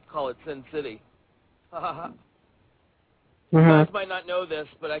why they call it Sin City. You guys might not know this,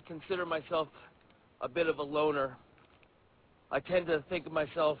 but I consider myself a bit of a loner. I tend to think of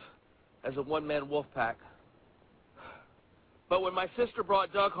myself as a one-man wolf pack. But when my sister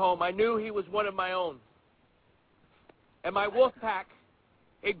brought Doug home, I knew he was one of my own. And my wolf pack,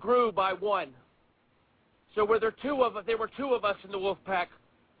 it grew by one. So where there were two of us in the wolf pack.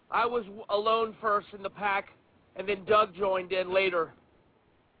 I was alone first in the pack, and then Doug joined in later.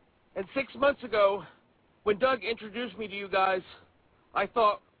 And 6 months ago, when Doug introduced me to you guys, I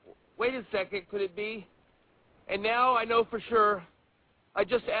thought, wait a second, could it be? And now I know for sure I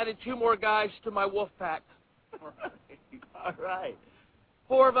just added 2 more guys to my wolf pack. All right.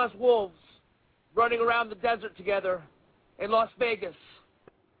 4 of us wolves running around the desert together in Las Vegas,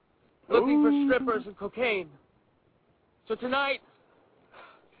 looking for strippers and cocaine. So tonight,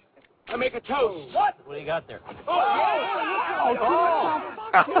 I make a toast. What do you got there?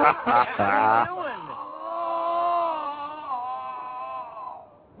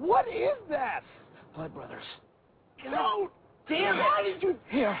 What is that? Blood Brothers. No! Damn it! Why did you...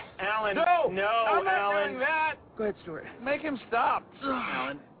 Here. Alan, No, I'm Alan. not doing that. Go ahead, Stuart. Make him stop.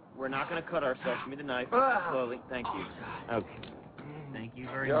 Alan, we're not going to cut ourselves. Give me the knife. Slowly. Thank you. Okay. Thank you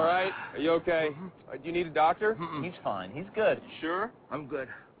very much. You all right? Are you okay? Do you need a doctor? He's fine. He's good. Sure? I'm good.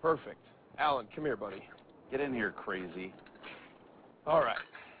 Perfect. Alan, come here, buddy. Get in here, crazy. All right.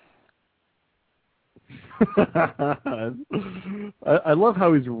 I love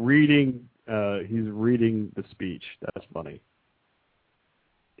how he's reading the speech. That's funny.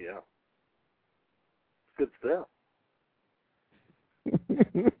 Yeah. Good stuff.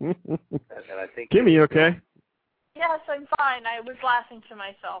 And I think Kimmy, you okay? Yes, I'm fine. I was laughing to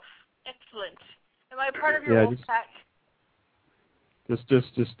myself. Excellent. Am I part of your wolf pack?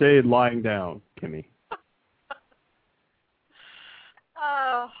 Just stay lying down, Kimmy.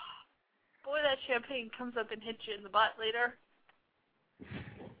 Oh, boy, that champagne comes up and hits you in the butt later.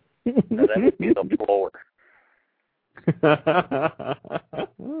 No, that would be the floor.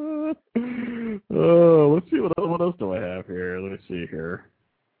 Oh, let's see what else do I have here. Let me see here.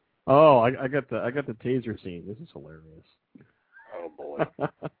 Oh, I got the taser scene. This is hilarious. Oh boy.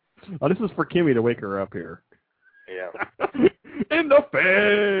 Oh, this is for Kimmy to wake her up here. Yeah. In the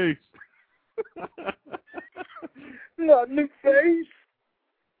face. Not in the face.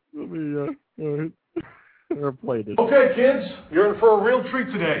 Let me play this. Okay, kids, you're in for a real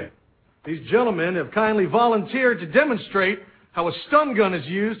treat today. These gentlemen have kindly volunteered to demonstrate how a stun gun is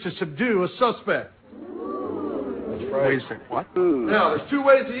used to subdue a suspect. That's right. Wait a second. What? Now, there's 2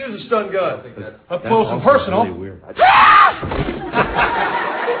 ways to use a stun gun. Up close and personal. Really weird.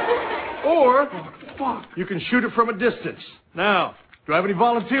 Or you can shoot it from a distance. Now, do I have any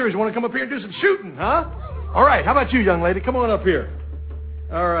volunteers who want to come up here and do some shooting, huh? All right, how about you, young lady? Come on up here.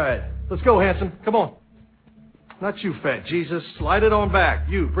 All right, let's go, handsome. Come on. Not you, fat Jesus. Slide it on back.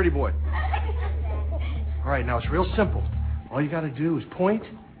 You, pretty boy. All right, now it's real simple. All you got to do is point,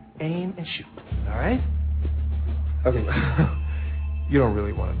 aim, and shoot. All right? Okay. You don't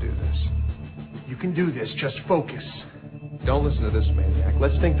really want to do this. You can do this. Just focus. Don't listen to this maniac.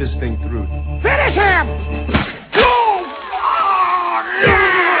 Let's think this thing through. Finish him! Go! Oh,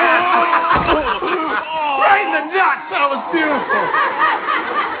 yeah! Right in the nuts! That was beautiful.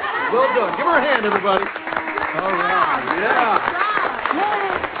 Well done. Give her a hand, everybody. All right. Yeah.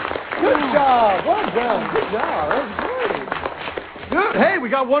 Good job. Well done. Good job. That was great. Good. Hey, we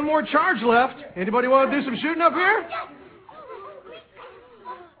got 1 more charge left. Anybody want to do some shooting up here?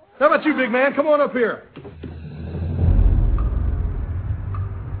 How about you, big man? Come on up here.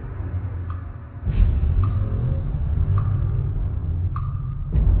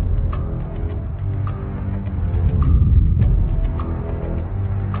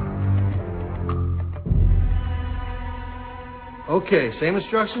 Okay, same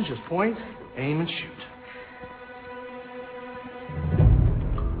instructions, just point, aim, and shoot.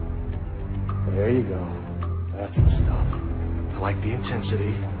 There you go. That's the stuff. I like the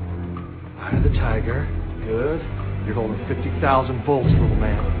intensity. Eye of the tiger. Good. You're holding 50,000 volts, little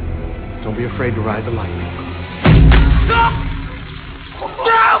man. Don't be afraid to ride the lightning. Stop!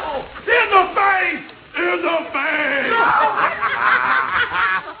 No! In the face! In the face!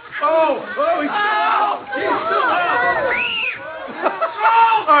 Oh, he's still up!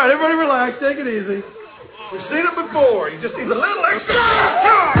 All right, everybody relax. Take it easy. We've seen it before. You just need a little extra.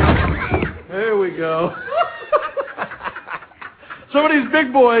 There we go. Some of these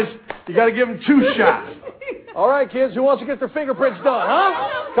big boys, you got to give them 2 shots. All right, kids, who wants to get their fingerprints done,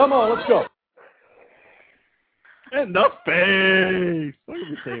 huh? Come on, let's go. In the face. I'm going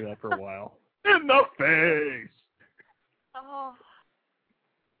to be saying that for a while. In the face. Oh.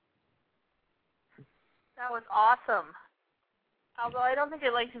 That was awesome. Although I don't think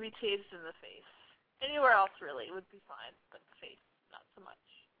I'd like to be tased in the face. Anywhere else, really, would be fine, but the face, not so much.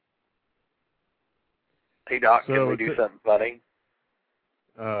 Hey, Doc, can we do something funny?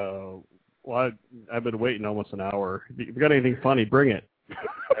 Well, I've been waiting almost an hour. If you got anything funny, bring it.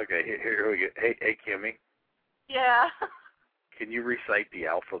 Okay, here we go. Hey, Kimmy. Yeah. Can you recite the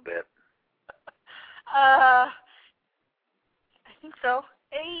alphabet? I think so.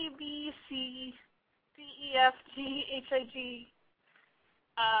 A, B, C, D, E, F, G, H, I, G,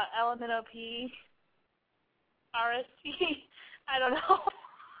 L, M, N, O, P, R, S, T. I don't know.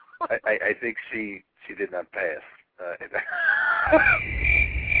 I think she did not pass.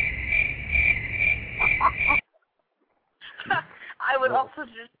 I would also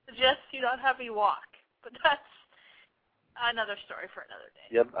just suggest you not have me walk, but that's another story for another day.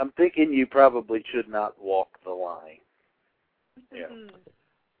 Yeah, I'm thinking you probably should not walk the line. Yeah.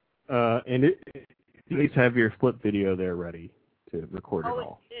 And please have your flip video there ready to record it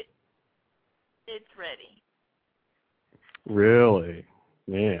all. It's ready. Really?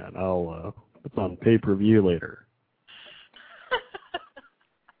 Man, I'll it's on pay-per-view later.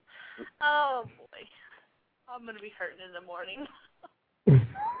 Oh, boy. I'm going to be hurting in the morning.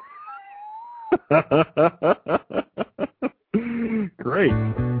 Great.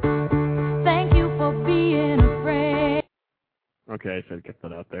 Thank you for being a friend. Okay, I said get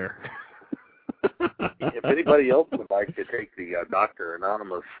that out there. If anybody else would like to take the Dr.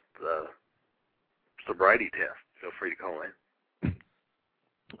 Anonymous sobriety test, feel free to call in.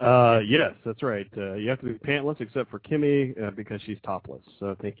 Yes, that's right. You have to be pantless except for Kimmy because she's topless.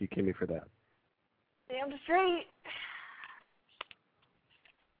 So thank you, Kimmy, for that. Damn straight.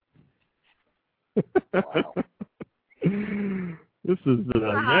 Wow. This is,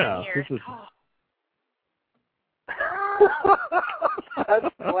 this is...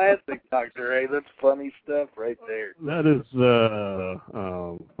 That's classic, Dr. A. That's funny stuff right there. That is,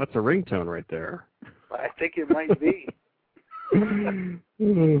 that's a ringtone right there. I think it might be.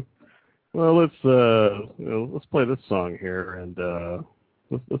 Well, let's play this song here, and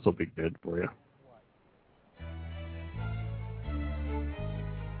this will be good for you.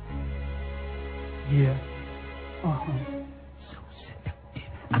 Yeah.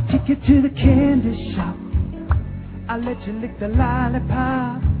 I take you to the candy shop. I let you lick the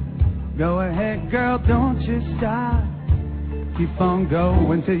lollipop. Go ahead, girl, don't you stop. Keep on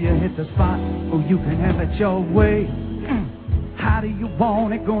going till you hit the spot. Oh, you can have it your way. How do you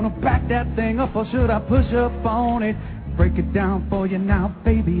want it? Gonna back that thing up, or should I push up on it? Break it down for you now,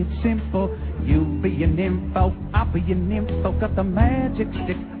 baby, it's simple. You be an info, I'll be an info. Got the magic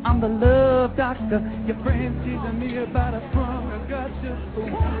stick, I'm the love doctor. Your friends teasing me about a sprung, I got you.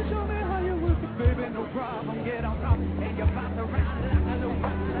 Wanna show me how you work it, baby, no problem. Get on top, and you're about to ride like a little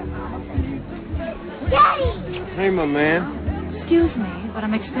Daddy! Hey, my man. Excuse me, but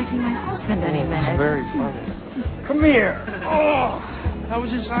I'm expecting my husband any minute. Very funny. Come here. Oh, how was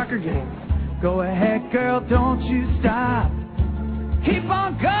your soccer game? Go ahead, girl, don't you stop. Keep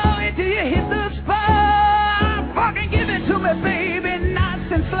on going till you hit the spot. Fucking give it to me, baby,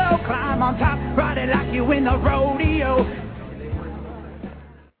 nice and slow. Climb on top, ride it like you in the rodeo.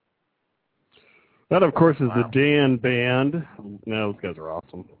 That, of course, is the Dan Band. No, those guys are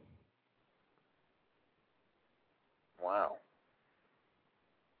awesome. Wow.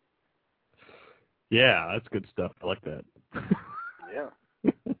 Yeah, that's good stuff. I like that. Yeah.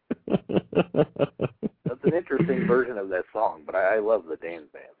 That's an interesting version of that song, but I love the Dan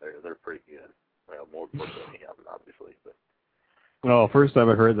Band. They're pretty good. Well, more than me, obviously, but. Well, first time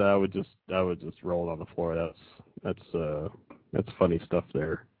I heard that, I would just roll on the floor. That's funny stuff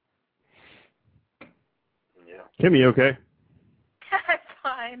there. Yeah. Kimmy, you okay? That's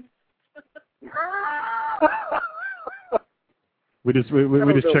fine. We just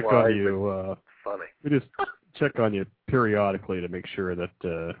check why, on you. Funny. We just check on you periodically to make sure that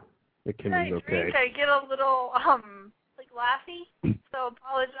Kimmy's okay. I get a little like laughy, so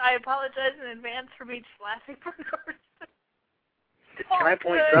I apologize in advance for me just laughing for no reason. Can I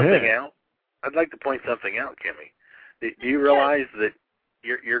point something out? I'd like to point something out, Kimmy. Do you realize that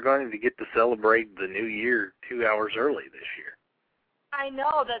you're going to get to celebrate the new year 2 hours early this year? I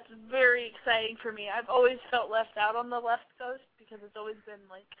know, that's very exciting for me. I've always felt left out on the West Coast because it's always been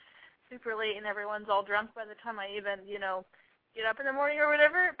like super late and everyone's all drunk by the time I even, get up in the morning or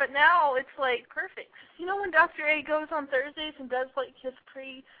whatever. But now it's like perfect. You know when Dr. A goes on Thursdays and does like his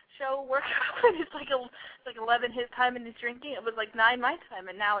pre-show workout and it's like 11 his time and he's drinking? It was like 9 my time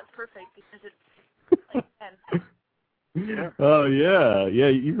and now it's perfect because it's like 10. Yeah. Oh, yeah. Yeah,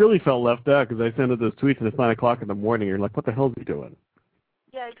 you really felt left out because I sent her those tweets and it's 9 o'clock in the morning. You're like, what the hell is he doing?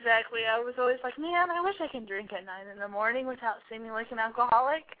 Yeah, exactly. I was always like, man, I wish I could drink at 9 in the morning without seeming like an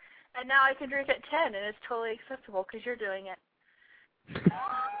alcoholic. And now I can drink at 10, and it's totally acceptable because you're doing it.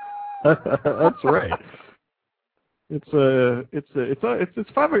 That's right. It's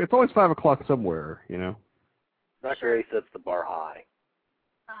always 5 o'clock somewhere, Dr. A sets the bar high.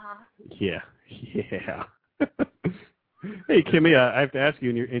 Yeah. Hey, Kimmy, I have to ask you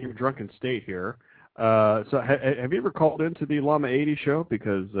in your drunken state here. So have you ever called into the Llama 80 show?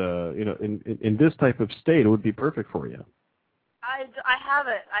 Because in this type of state, it would be perfect for you. I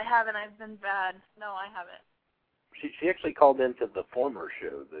haven't. I've been bad. No, I haven't. She actually called into the former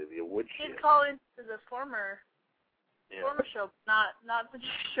show, the Wood She Show. did call into the former show, not the new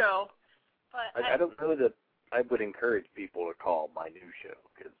show. But I don't know that I would encourage people to call my new show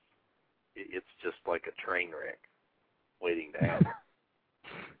because it's just like a train wreck waiting to happen.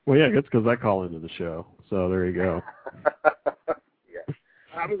 Well, yeah, that's because I call into the show. So there you go. Yeah,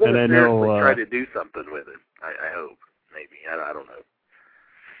 I'm going to seriously try to do something with it. I hope, maybe. I don't know.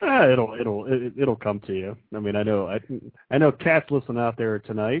 It'll come to you. I mean, I know Kat's listening out there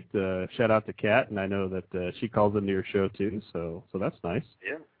tonight. Shout out to Kat, and I know that she calls into your show too. So that's nice.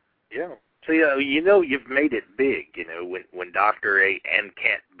 Yeah. So you've made it big. When Dr. A and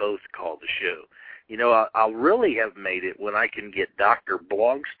Kat both call the show. I'll really have made it when I can get Dr.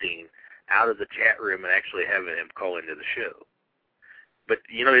 Blogstein out of the chat room and actually having him call into the show. But,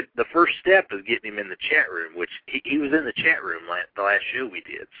 the first step is getting him in the chat room, which he was in the chat room the last show we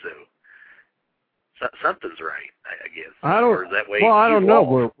did, so something's right, I guess. I don't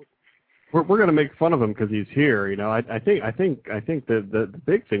know. We're going to make fun of him because he's here. I think the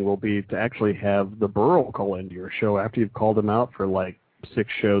big thing will be to actually have the Burl call into your show after you've called him out for like 6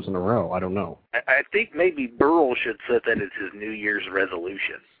 shows in a row. I don't know. I think maybe Burl should set that as his New Year's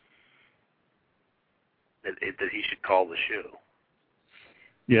resolution. That he should call the show.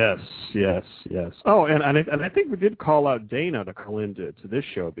 Yes. Oh, and I think we did call out Dana to call into this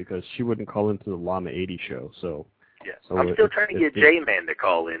show because she wouldn't call into the Llama 80 show. So I'm still trying to get J-Man to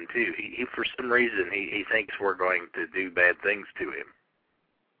call in too. He for some reason he thinks we're going to do bad things to him.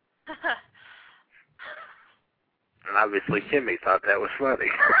 And obviously Kimmy thought that was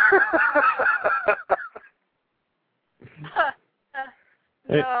funny.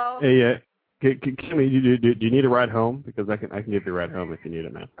 No. Hey, Kimmy, do you need a ride home? Because I can give you a ride home if you need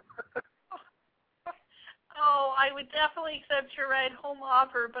it, man. Oh, I would definitely accept your ride home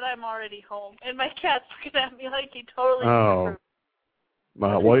offer, but I'm already home, and my cat's looking at me like he totally. Oh.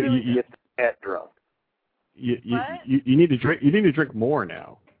 Well, you get the cat drunk. You need to drink. You need to drink more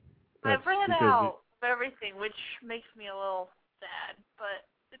now. I've ran out of everything, which makes me a little sad, but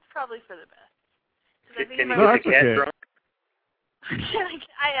it's probably for the best. Can you get the cat drunk?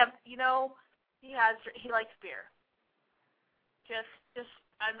 I have, he likes beer.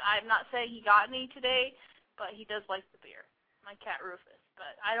 I'm not saying he got any today, but he does like the beer. My cat Rufus,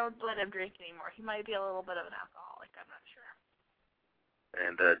 but I don't let him drink anymore. He might be a little bit of an alcoholic. I'm not sure.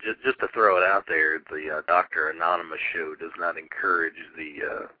 And just to throw it out there, the Dr. Anonymous show does not encourage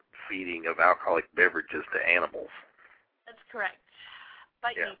the feeding of alcoholic beverages to animals. That's correct.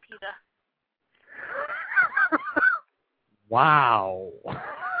 Bite me, PETA. Wow.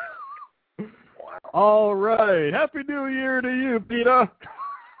 All right. Happy New Year to you, PETA.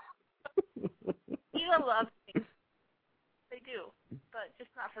 PETA loves me. They do, but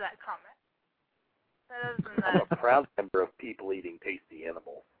just not for that comment. I'm a proud member of people eating tasty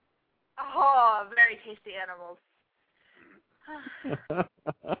animals. Oh, very tasty animals.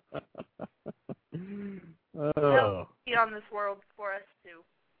 They'll be on this world for us, too.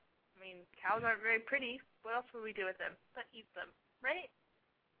 I mean, cows aren't very pretty. What else would we do with them but eat them, right?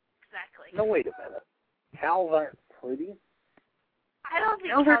 Exactly. No, wait a minute. Cows aren't pretty? I don't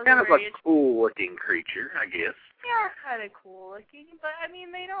think they're kind of a very cool-looking creature, I guess. They are kind of cool looking, but I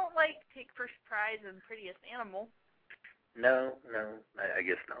mean, they don't like take first prize in prettiest animal. No, I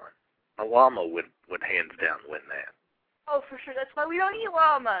guess not. A llama would hands down win that. Oh, for sure. That's why we don't eat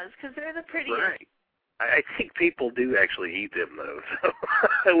llamas, because they're the prettiest. Right. I think people do actually eat them though,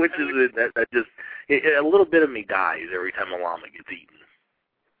 so which is that just a little bit of me dies every time a llama gets eaten.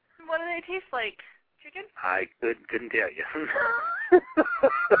 What do they taste like? Chicken? I couldn't tell you.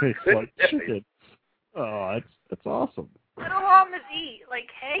 Tastes like chicken. Oh, that's awesome. What do llamas eat?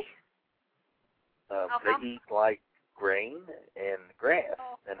 Like hay? They eat like grain and grass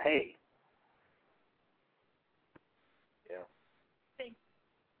and hay. Yeah. Thanks.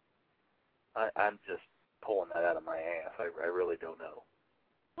 I'm just pulling that out of my ass. I really don't know.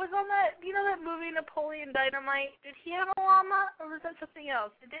 Was on that, that movie Napoleon Dynamite? Did he have a llama, or was that something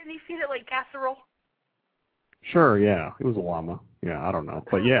else? Didn't he feed it like casserole? Sure, yeah. It was a llama. Yeah, I don't know.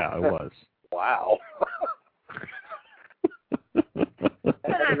 But yeah, it was. Wow.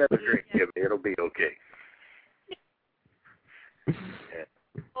 Have another drink, Jimmy. It'll be okay.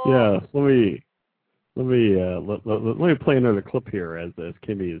 Yeah, let me play another clip here as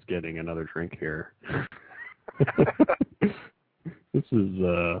Kimmy is getting another drink here. This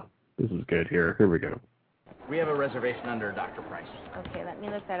is good here. Here we go. We have a reservation under Dr. Price. Okay, let me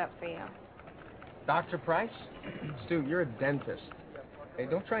look that up for you. Dr. Price? Stu, you're a dentist. Hey,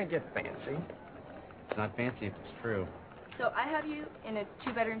 don't try and get fancy. It's not fancy if it's true. So I have you in a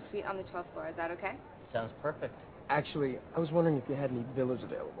 2-bedroom suite on the 12th floor. Is that okay? Sounds perfect. Actually, I was wondering if you had any villas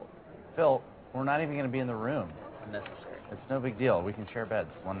available. Phil, we're not even going to be in the room. Unnecessary. It's no big deal. We can share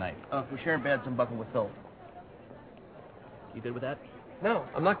beds one night. If we share beds, I'm bucking with Phil. You good with that? No,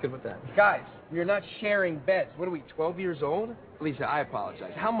 I'm not good with that. Guys, we are not sharing beds. What are we, 12 years old? Lisa, I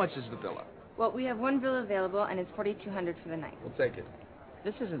apologize. How much is the villa? Well, we have one villa available, and it's $4,200 for the night. We'll take it.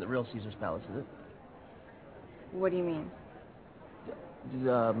 This isn't the real Caesar's Palace, is it? What do you mean?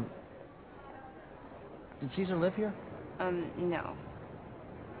 Did Caesar live here? No.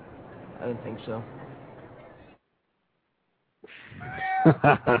 I didn't think so.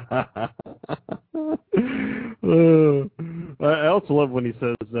 I also love when he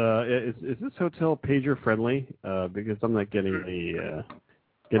says, "Is this hotel pager friendly?" Because I'm not getting the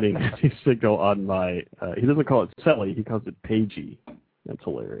signal on my. He doesn't call it celly; he calls it pagey. That's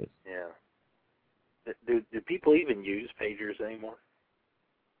hilarious. Yeah. Do people even use pagers anymore?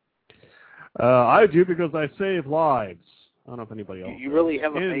 I do because I save lives. I don't know if anybody else. You really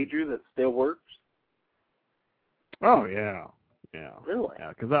have a pager that still works? Oh yeah. Yeah. Really? Yeah,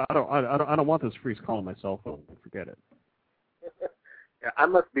 because I don't want this freak calling my cell phone. Forget it. Yeah, I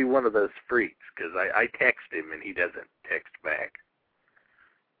must be one of those freaks because I text him and he doesn't text back.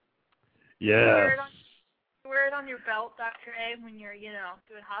 Yeah. Wear it on your belt, Dr. A, when you're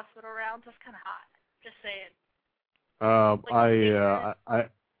doing hospital rounds. That's kind of hot. Just saying.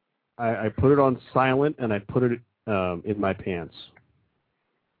 I put it on silent and I put it in my pants.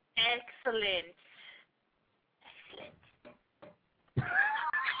 Excellent.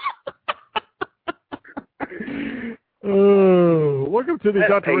 Welcome to the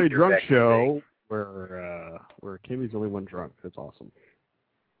Dr. Ray Drunk Show, where Kimmy's the only one drunk. That's awesome.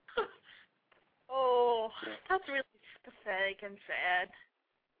 Oh, that's really pathetic and sad.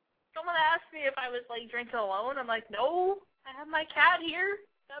 Someone asked me if I was drinking alone. I'm like, no, I have my cat here.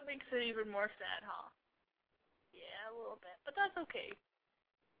 That makes it even more sad, huh? Yeah, a little bit, but that's okay.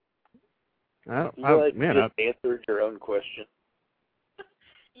 You answered your own question.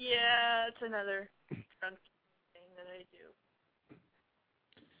 Yeah, it's another drunk thing that I do.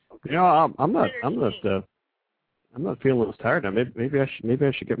 Okay. I'm not feeling as tired now. Maybe I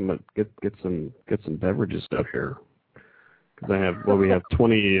should get some beverages out here because we have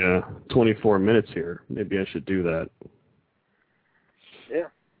 24 minutes here. Maybe I should do that. Yeah.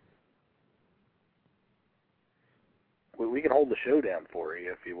 We can hold the show down for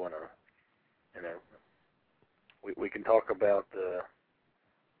you if you want to. We can talk about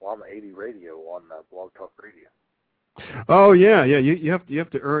Llama 80 Radio on Blog Talk Radio. Oh yeah. You have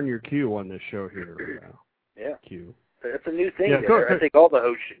to earn your cue on this show here. Yeah. Cue. That's a new thing. Yeah, I think all the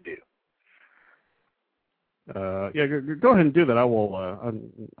hosts should do. Go ahead and do that. I will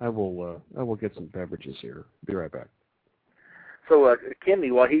get some beverages here. Be right back. So,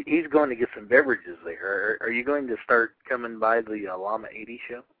 Kimmy, while he's going to get some beverages there, are you going to start coming by the Llama 80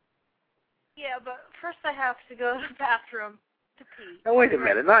 show? Yeah, but first I have to go to the bathroom to pee. Now, wait a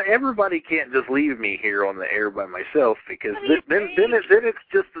minute. Not everybody can't just leave me here on the air by myself because then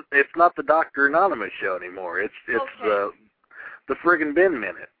it's not the Dr. Anonymous show anymore. It's okay. the friggin' Ben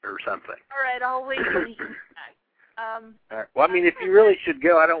Minute or something. All right, I'll wait till he comes back. All right. Well, I mean, if you really should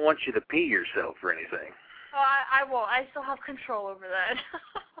go, I don't want you to pee yourself or anything. Oh, I won't. I still have control over that.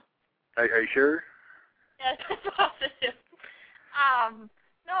 Are you sure? Yes, I'm positive.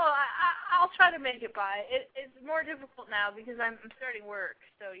 No, I'll try to make it by. It's more difficult now because I'm starting work,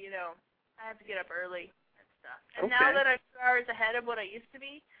 so, you know, I have to get up early and stuff. And Okay. now that I'm 2 hours ahead of what I used to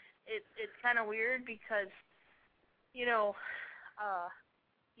be, it's kind of weird because, you know,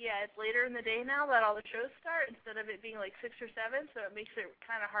 yeah, it's later in the day now that all the shows start instead of it being like 6 or 7, so it makes it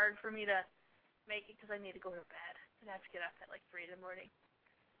kind of hard for me to make it because I need to go to bed and I have to get up at like 3 in the morning.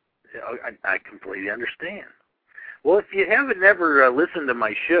 I completely understand. Well, if you haven't ever listened to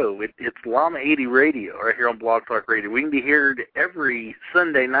my show, it's Llama 80 Radio right here on Blog Talk Radio. We can be heard every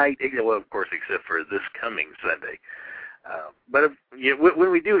Sunday night, well, of course, except for this coming Sunday. But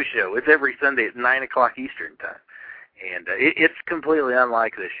when we do a show, it's every Sunday at 9 o'clock Eastern Time. And it's completely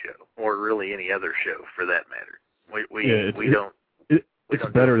unlike this show, or really any other show for that matter. It's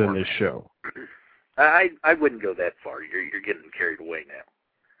better than this show. I wouldn't go that far. You're getting carried away now.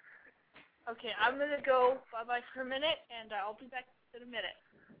 Okay, I'm going to go bye-bye for a minute, and I'll be back in a minute.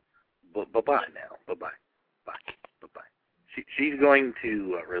 Bye-bye now. Bye-bye. Bye-bye. She's going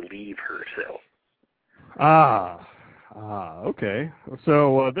to relieve herself. Okay.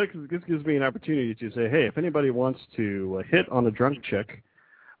 So this gives me an opportunity to say, hey, if anybody wants to hit on a drunk chick,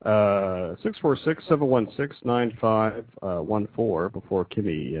 646-716-9514 before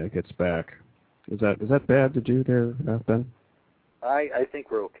Kimmy gets back. Is that bad to do there, Ben? I think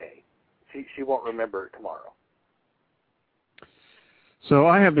we're okay. She won't remember it tomorrow. So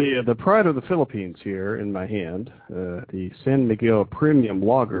I have the Pride of the Philippines here in my hand, the San Miguel Premium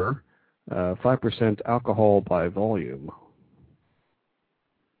Lager, 5% alcohol by volume.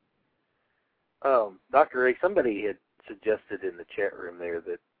 Dr. A, somebody had suggested in the chat room there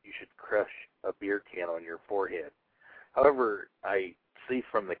that you should crush a beer can on your forehead. However, I see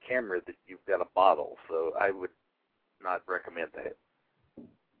from the camera that you've got a bottle, so I would not recommend that.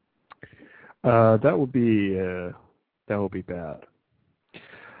 That would be bad. Yeah.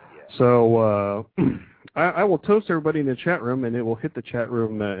 So I will toast everybody in the chat room, and it will hit the chat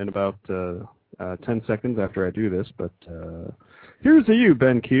room in about 10 seconds after I do this. But here's to you,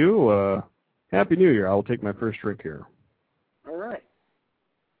 Ben Q. Happy New Year. I will take my first drink here. All right.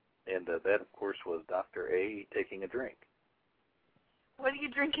 And that, of course, was Dr. A taking a drink. What are you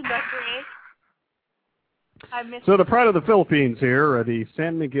drinking, Dr. A? So the Pride of the Philippines here, the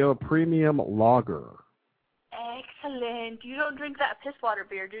San Miguel Premium Lager. Excellent. You don't drink that piss water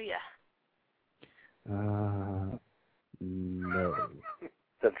beer, do you? No.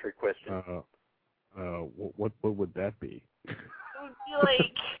 That's a trick question. What would that be? It would be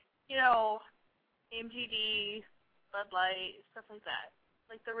like, you know, MGD, Bud Light, stuff like that.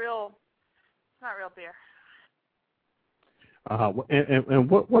 Like the real, it's not real beer. And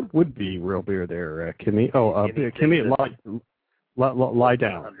what would be real beer there, Kimmy? Kimmy, lie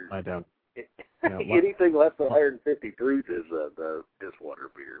down. Lie down. Anything less than 150 proof is the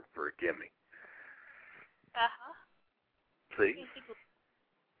dishwater beer for Kimmy. Uh-huh. See?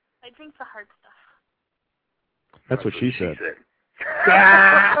 I drink the hard stuff. That's what she said.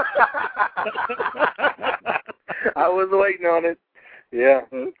 I was waiting on it. Yeah,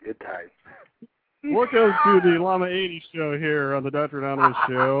 good times. Welcome to the Llama 80 show here on the Dr. Anonymous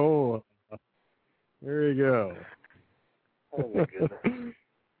show. There you go. Oh my goodness.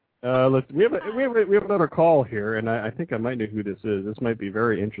 Listen, we have another call here, and I think I might know who this is. This might be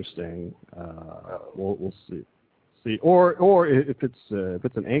very interesting. We'll see. Or if it's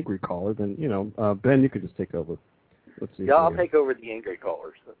an angry caller, then Ben, you could just take over. Let's see. Yeah, I'll take over the angry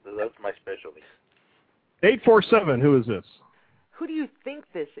callers. That's my specialty. 847. Who is this? Who do you think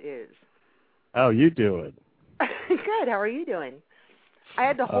this is? Oh, you do it. Good. How are you doing? I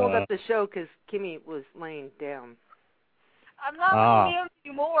had to hold up the show because Kimmy was laying down. I'm not laying down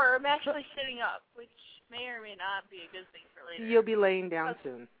anymore. I'm actually sitting up, which may or may not be a good thing for later. You'll be laying down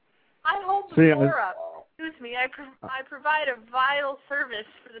soon. I hold the floor up. Excuse me. I provide a vital service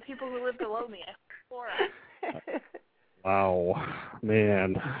for the people who live below me. I hold the floor up. Wow,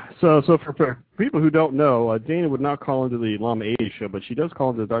 man. So for people who don't know, Dana would not call into the Llama 80 show, but she does call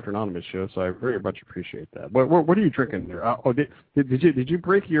into the Dr. Anonymous show, so I very much appreciate that. What are you drinking there? Did you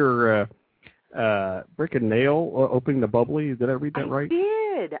break your break a nail opening the bubbly? Did I read that right? I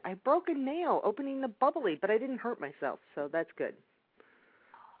did. I broke a nail opening the bubbly, but I didn't hurt myself, so that's good.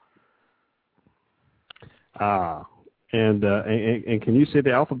 And can you say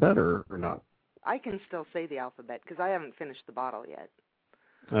the alphabet or not? I can still say the alphabet because I haven't finished the bottle yet.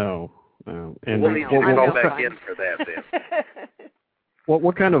 Oh. And we'll need to call back in for that then.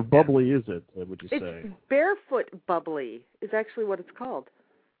 What kind of bubbly is it, would you say? It's barefoot bubbly is actually what it's called.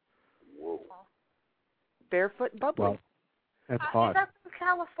 Whoa. Barefoot bubbly. Well, that's hot. Is that from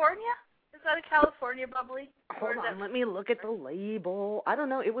California? Is that a California bubbly? Hold on, let me look at the label. I don't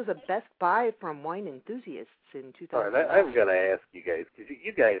know. It was a Best Buy from Wine Enthusiasts in 2000. All right, I've got to ask you guys, because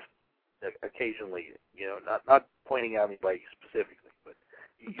you guys occasionally, not pointing out anybody specifically, but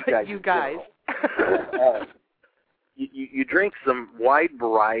you guys. You drink some wide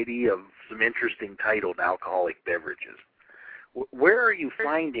variety of some interesting titled alcoholic beverages. Where are you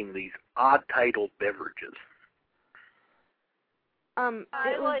finding these odd titled beverages?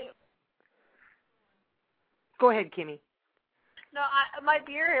 Go ahead, Kimmy. No, my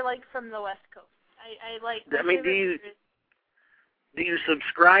beer I like from the West Coast. I like. I mean, do you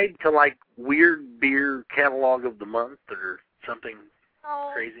subscribe to like weird beer catalog of the month or something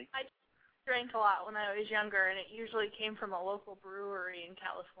crazy? I drank a lot when I was younger, and it usually came from a local brewery in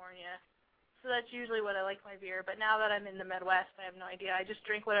California. So that's usually what I like my beer. But now that I'm in the Midwest, I have no idea. I just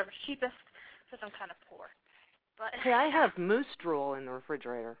drink whatever's cheapest because I'm kind of poor. But hey, I have Moose Drool in the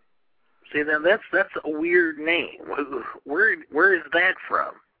refrigerator. See, then that's a weird name. Where is that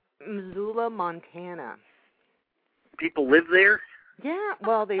from? Missoula, Montana. People live there? Yeah,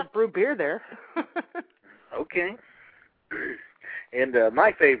 well, they brew beer there. Okay. And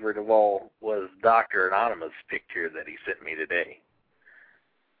my favorite of all was Dr. Anonymous' picture that he sent me today.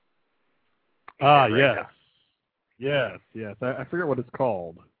 Yes. I forget what it's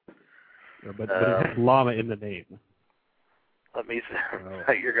called. But it has llama in the name. Let me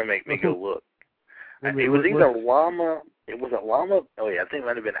see. You're going to make me go look. It was either llama. It was a llama. Oh, yeah, I think it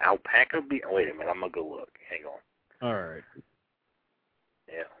might have been alpaca. Oh, wait a minute. I'm going to go look. Hang on. All right.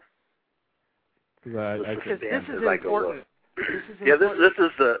 Yeah. Because this is important.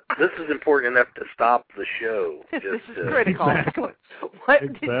 This is important enough to stop the show. This is critical. Exactly. What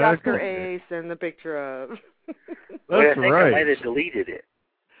did Dr. A send the picture of? I think I might have deleted it.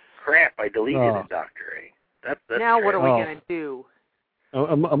 Crap, I deleted it, Dr. A. That's now what are we going to do?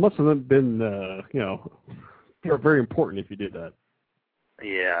 It must have been, very important if you did that.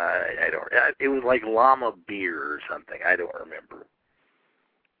 Yeah, I don't. It was like llama beer or something. I don't remember.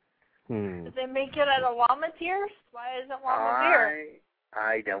 Did they make it out of llama tears? Why isn't llama beer?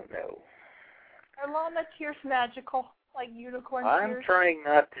 I don't know. Are llama tears magical, like unicorn tears? I'm trying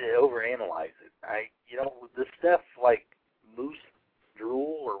not to overanalyze it. The stuff like moose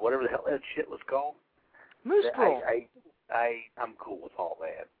drool or whatever the hell that shit was called. Moose drool. I'm cool with all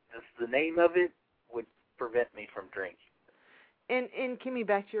that. Just the name of it would prevent me from drinking. And Kimmy,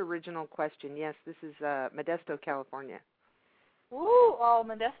 back to your original question. Yes, this is Modesto, California. Ooh,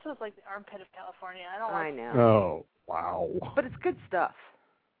 Modesto's like the armpit of California. I know. Oh, wow. But it's good stuff.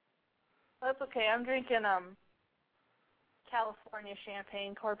 That's okay. I'm drinking California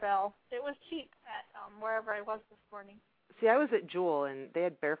champagne, Corbel. It was cheap at wherever I was this morning. See, I was at Jewel, and they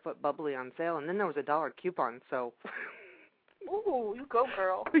had Barefoot Bubbly on sale, and then there was a $1 coupon, so... Ooh, you go,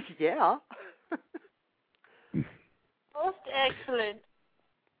 girl. Yeah. Most excellent.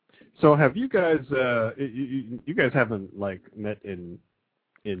 So have you guys, you guys haven't, met in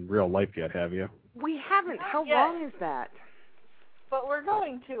real life yet, have you? We haven't. How long is that? But we're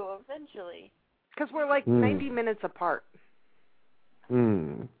going to eventually. Because we're 90 minutes apart.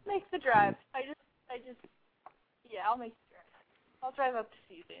 Make the drive. I'll make the drive. I'll drive up to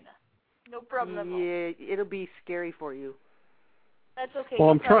see you, Dana. No problem. Yeah, it'll be scary for you. That's okay. Well,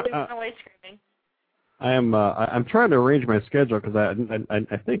 I'm probably run away screaming. I'm trying to arrange my schedule because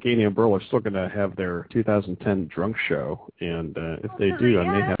I think Annie and Burl are still going to have their 2010 drunk show, and if they do,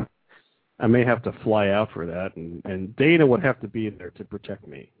 I may have to fly out for that, and Dana would have to be there to protect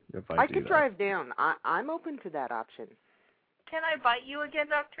me if I do that. I could drive down. I'm open to that option. Can I bite you again,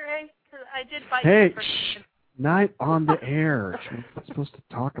 Dr. A? Because I did bite you. Hey, not on the air. We're not supposed to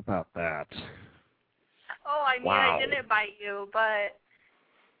talk about that. Oh, I didn't bite you, but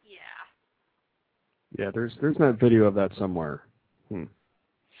yeah. Yeah, there's that video of that somewhere. Not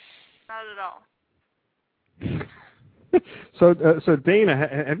at all. So Dana,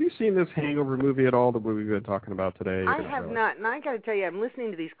 have you seen this Hangover movie at all that we've been talking about today? I have not, and I got to tell you, I'm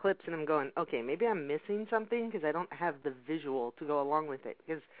listening to these clips and I'm going, okay, maybe I'm missing something because I don't have the visual to go along with it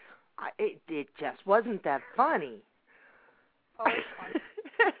because it just wasn't that funny. Oh, it's fun.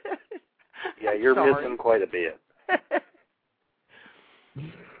 Yeah, you're missing quite a bit.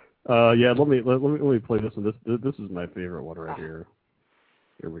 Yeah, let me play this one. This is my favorite one right here.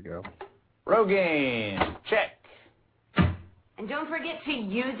 Here we go. Rogaine, check. And don't forget to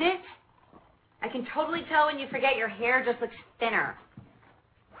use it. I can totally tell when you forget your hair just looks thinner.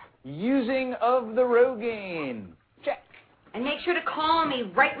 Using of the Rogaine, check. And make sure to call me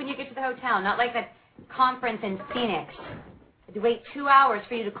right when you get to the hotel, not like that conference in Phoenix. I had to wait 2 hours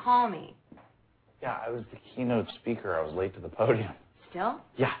for you to call me. Yeah, I was the keynote speaker. I was late to the podium. Still?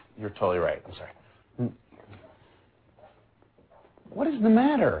 Yeah, you're totally right. I'm sorry. What is the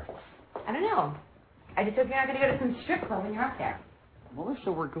matter? I don't know. I just hope you're not going to go to some strip club when you're up there.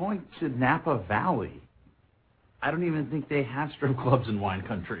 Melissa, we're going to Napa Valley. I don't even think they have strip clubs in wine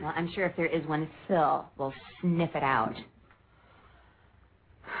country. Well, I'm sure if there is one, Phil will sniff it out.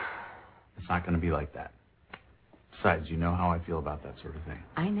 It's not going to be like that. Besides, you know how I feel about that sort of thing.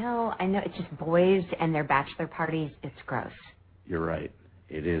 I know. It's just boys and their bachelor parties. It's gross. You're right.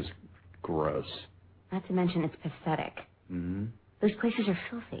 It is gross. Not to mention it's pathetic. Mm-hmm. Those places are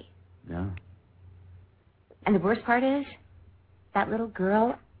filthy. Yeah. And the worst part is, that little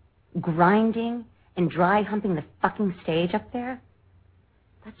girl grinding and dry humping the fucking stage up there,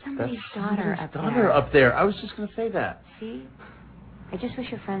 that's somebody's daughter up there. Up there. I was just going to say that. See? I just wish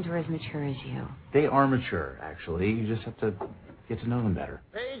your friends were as mature as you. They are mature, actually. You just have to get to know them better.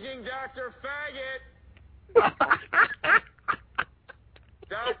 Paging Dr. Faggot!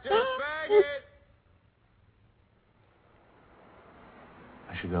 Dr. Faggot!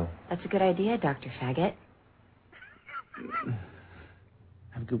 I should go. That's a good idea, Dr. Faggot.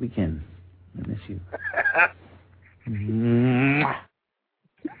 Have a good weekend. I miss you.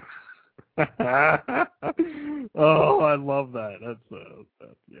 Oh, I love that. That's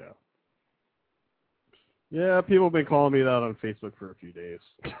yeah. Yeah, people have been calling me that on Facebook for a few days.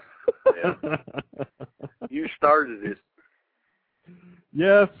 Yeah. You started it.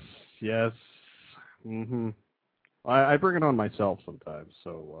 Yes. Mm-hmm. I bring it on myself sometimes,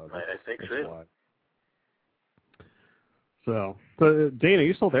 so I think that's so. why. So, but Dana,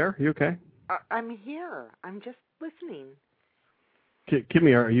 you still there? You okay? I'm here. I'm just listening.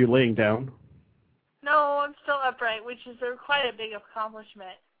 Kimmy, are you laying down? No, I'm still upright, which is quite a big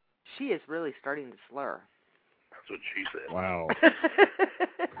accomplishment. She is really starting to slur. That's what she said. Wow.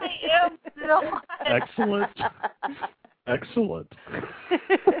 I am not. Excellent.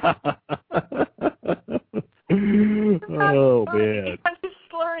 Oh, man. I'm just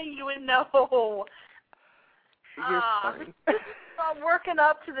slurring, you would know. You're fine. I'm working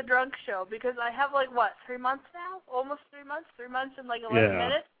up to the drunk show because I have 3 months now? Almost 3 months? 3 months and 11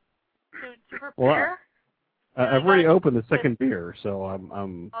 minutes to prepare. Well, I've already opened the second beer, so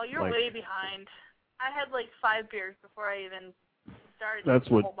I'm Oh, you're way behind. I had 5 beers before I even started That's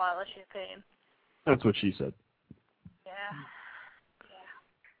a what- whole bottle of champagne. That's what she said. Yeah.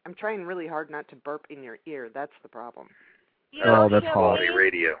 I'm trying really hard not to burp in your ear. That's the problem. Oh, that's quality hard.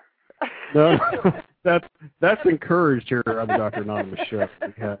 radio. No, that's encouraged here on the Dr. Anonymous show.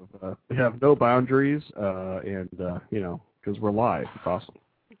 We have no boundaries, and because we're live, it's awesome.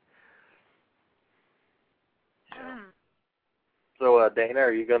 So, Dana,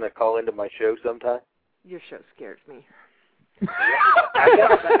 are you going to call into my show sometime? Your show scares me.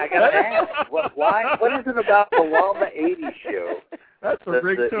 I gotta ask, what is it about the Llama 80s show That's a that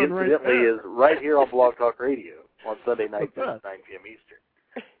ringtone right incidentally there. is right here on Blog Talk Radio on Sunday nights at 9 p.m. Eastern?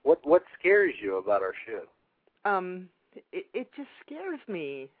 What scares you about our show? It just scares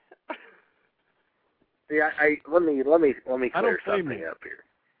me. See, let me clear blame something you. up here.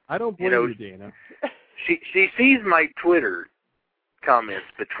 I don't blame you, Dana. She sees my Twitter comments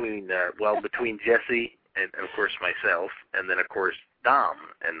between Jesse and of course myself, and then of course Dom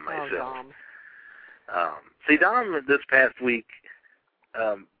and myself. See, Dom this past week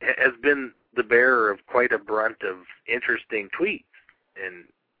has been the bearer of quite a brunt of interesting tweets, and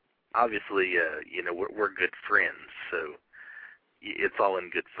obviously, we're good friends, so it's all in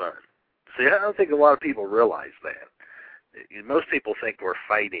good fun. See, I don't think a lot of people realize that. Most people think we're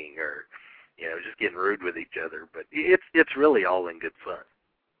fighting or, just getting rude with each other, but it's really all in good fun.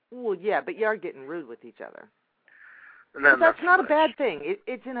 Well, yeah, but you are getting rude with each other. No, but that's not a bad thing.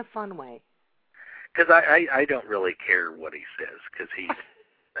 It's in a fun way. Because I don't really care what he says, because he's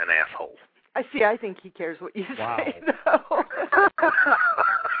an asshole. I think he cares what you say, though.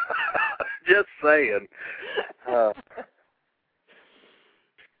 Just saying. Wow.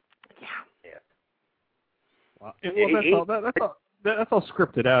 Well, that's all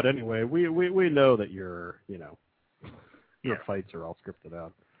scripted out anyway. We know that your fights are all scripted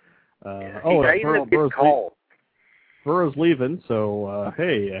out. Burrow's leaving, so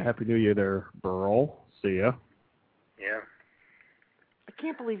hey, Happy New Year there, Burrow. See ya. Yeah. I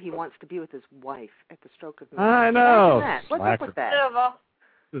can't believe he wants to be with his wife at the stroke of midnight. I know. What's up with that?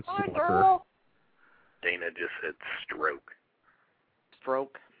 It's Hi, slacker. girl. Dana just said stroke.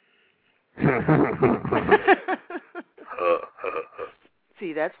 Stroke.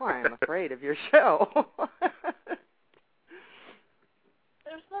 See, that's why I'm afraid of your show.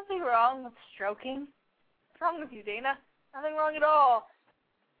 wrong with stroking. What's wrong with you, Dana? Nothing wrong at all.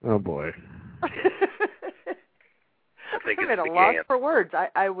 Oh boy. I think I'm it's at a the loss can. for words.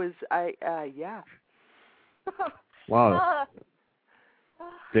 Yeah. Wow.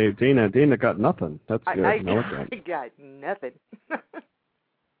 Dana got nothing. That's good. I got nothing.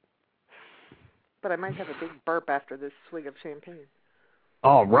 But I might have a big burp after this swig of champagne.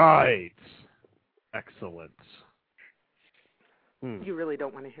 All right. Excellent. You really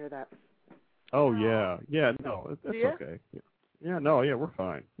don't want to hear that. Oh, yeah. Yeah, no, that's Yeah? okay. Yeah, no, yeah, we're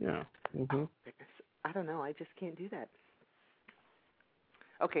fine. Yeah. Mm-hmm. Oh, goodness. I don't know. I just can't do that.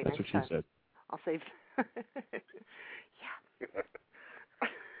 Okay, That's next what she time. said. I'll save.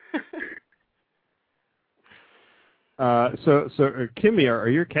 Kimmy, are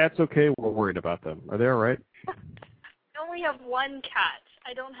your cats okay? We're worried about them. Are they all right? I only have one cat.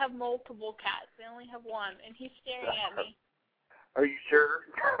 I don't have multiple cats. I only have one, and he's staring at me. Are you sure?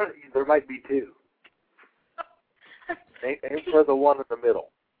 There might be two. Aim for the one in the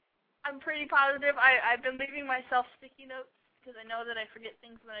middle. I'm pretty positive. I've been leaving myself sticky notes because I know that I forget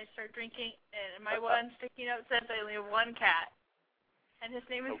things when I start drinking, and my one sticky note says I only have one cat, and his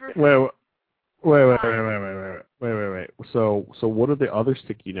name is Rufus. Wait. So what do the other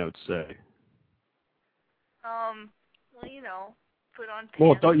sticky notes say? Well, you know, put on pants.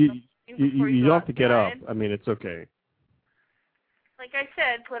 Well, don't you you don't have to get up. outside. I mean, it's okay. Like I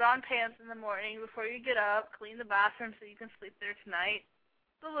said, put on pants in the morning before you get up. Clean the bathroom so you can sleep there tonight.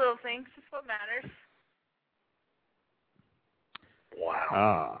 The little things is what matters.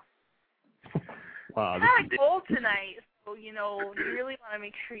 Wow. Wow. I had a cold tonight, so, you know, you really want to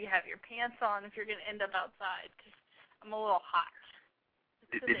make sure you have your pants on if you're going to end up outside, because I'm a little hot.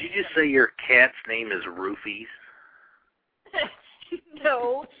 Did you just say your cat's name is Roofies?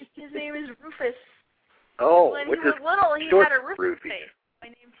 No, his name is Rufus. Oh, when he what's was his little, he short had a Rufus Roofie? face. I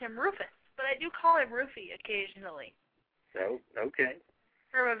named him Rufus, but I do call him Roofie occasionally. No, okay.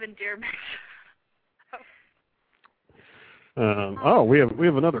 Term of endearment. We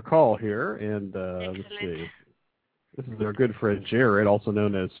have another call here, and let's see. This is our good friend Jared, also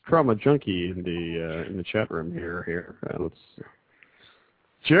known as Trauma Junkie, in the chat room here. Let's see.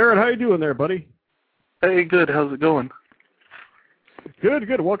 Jared, how you doing there, buddy? Hey, good. How's it going?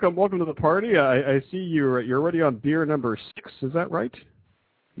 Good. Welcome to the party. I see you're already on beer number 6. Is that right?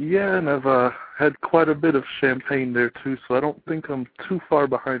 Yeah, and I've had quite a bit of champagne there too, so I don't think I'm too far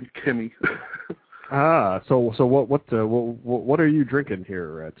behind Kimmy. So what are you drinking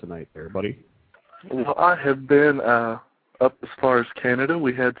here tonight, there, buddy? Well, I have been up as far as Canada.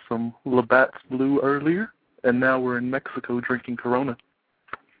 We had some Labatt's Blue earlier, and now we're in Mexico drinking Corona.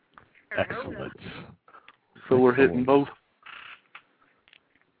 Excellent. So we're hitting both.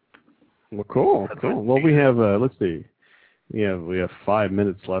 Well, cool. Well, we have let's see, we have 5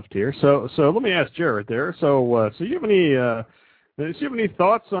 minutes left here. So let me ask Jared there. So you have any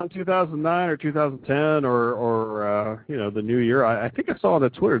thoughts on 2009 or 2010 or the new year? I think I saw on the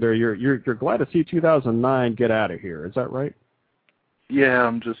Twitter there you're glad to see 2009 get out of here. Is that right? Yeah,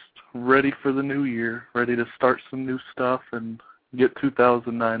 I'm just ready for the new year, ready to start some new stuff and get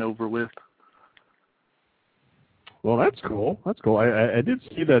 2009 over with. Well, that's cool. I did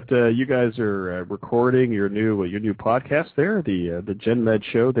see that you guys are recording your new podcast there, the Gen Med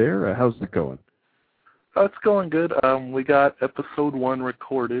show there. How's it going? It's going good. We got episode 1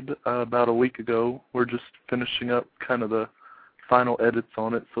 recorded about a week ago. We're just finishing up kind of the final edits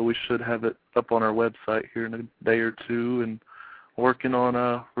on it, so we should have it up on our website here in a day or two, and working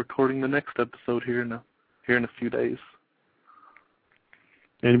on recording the next episode here in a few days.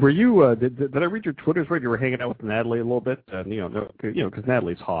 And were you? Did I read your Twitters right? You were hanging out with Natalie a little bit, because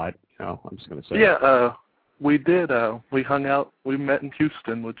Natalie's hot. I'm just going to say. Yeah, we did. We hung out. We met in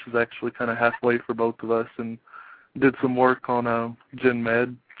Houston, which is actually kind of halfway for both of us, and did some work on Gen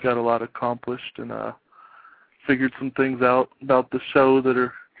Med. Got a lot accomplished, and figured some things out about the show that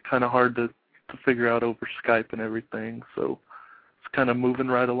are kind of hard to figure out over Skype and everything. So it's kind of moving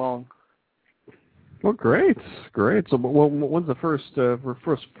right along. Well, great. So, when's the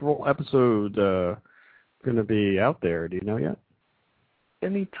first full episode going to be out there? Do you know yet?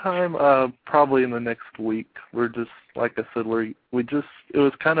 Anytime, probably in the next week. We're just, like I said, it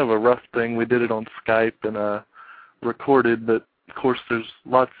was kind of a rough thing. We did it on Skype and recorded, but of course there's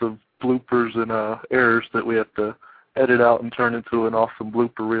lots of bloopers and errors that we have to edit out and turn into an awesome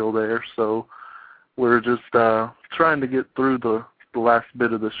blooper reel there. So we're just trying to get through the last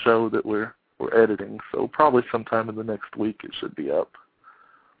bit of the show that we're editing, so probably sometime in the next week it should be up.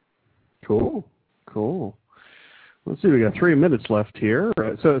 Cool. Let's see, we got 3 minutes left here.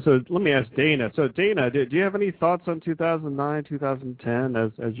 So let me ask Dana. So Dana, do you have any thoughts on 2009, 2010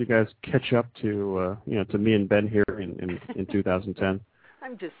 as you guys catch up to to me and Ben here in 2010?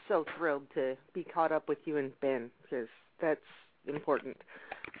 I'm just so thrilled to be caught up with you and Ben because that's important.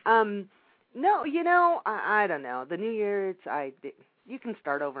 No, I don't know. The New Year, you can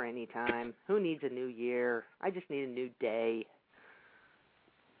start over any time. Who needs a new year? I just need a new day.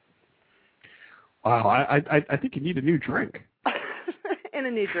 Wow, I think you need a new drink. And a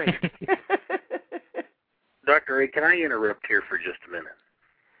new drink. Dr. Ray, can I interrupt here for just a minute?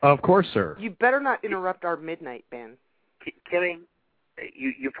 Of course, sir. You better not interrupt our midnight, Ben. Kimmy,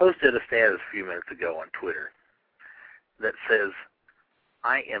 you posted a status a few minutes ago on Twitter that says,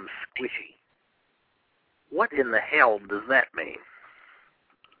 I am squishy. What in the hell does that mean?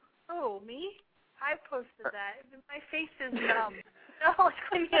 Oh, me? I posted that. My face is numb. Like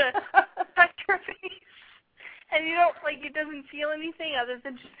when you touch your face and you don't, it doesn't feel anything other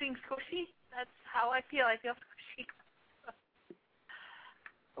than just being squishy. That's how I feel. I feel squishy.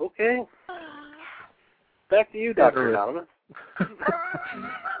 Okay. Back to you, Dr. Anonymous.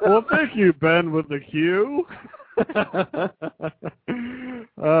 Well, thank you, Ben, with the Q.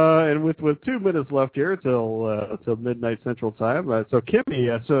 And with 2 minutes left here till midnight Central Time. So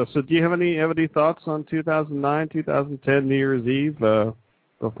Kimmy, so do you have any thoughts on 2009, 2010 New Year's Eve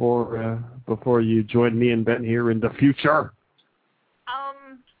before you join me and Ben here in the future?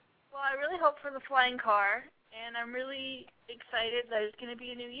 Well, I really hope for the flying car, and I'm really excited that it's going to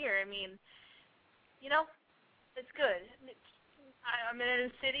be a new year. I mean, it's good. I'm in a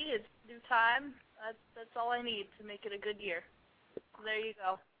new city. It's new time. That's all I need to make it a good year. So there you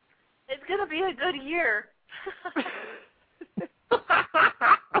go. It's going to be a good year.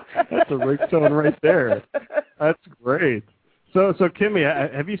 That's a ringtone right there. That's great. So Kimmy,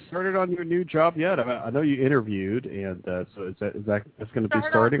 have you started on your new job yet? I know you interviewed, and so that's going to be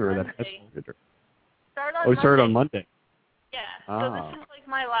starting, or that has started? We started on Monday. Yeah. So this is like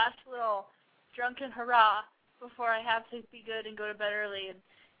my last little drunken hurrah before I have to be good and go to bed early and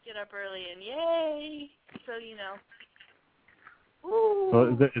get up early and yay. So Ooh.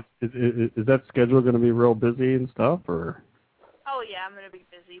 So is that schedule going to be real busy and stuff, or? Oh yeah, I'm going to be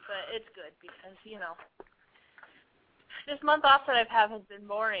busy, but it's good because this month off that I've had has been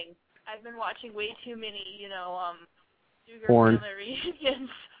boring. I've been watching way too many, Cougar Porn. Family reunions.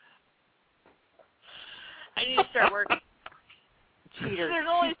 I need to start working. Cheaters.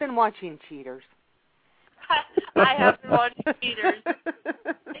 She's been watching Cheaters. I have been watching Cheaters.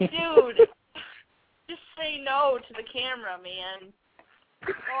 Dude, just say no to the camera, man.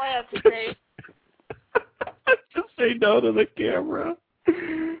 That's all I have to say. Just say no to the camera.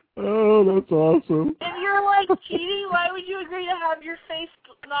 Oh, that's awesome. If you're cheating, why would you agree to have your face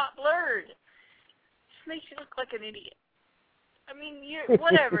not blurred? Just makes you look like an idiot. I mean,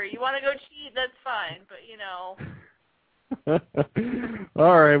 whatever. You want to go cheat, that's fine, but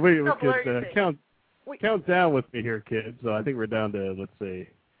All right, we could count down with me here, kids. So I think we're down to, let's see,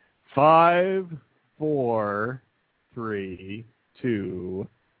 5, 4, 3, 2,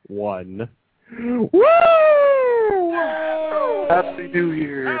 1. Woo! Happy New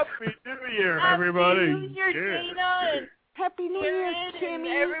Year. Happy New Year, everybody. Happy New Year, Dana, and Happy New Year, and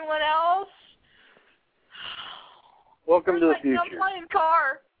Kimmy. everyone else. Welcome to the Where's my future. flying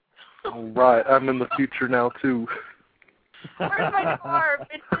car? All right, I'm in the future now, too. Where's my car,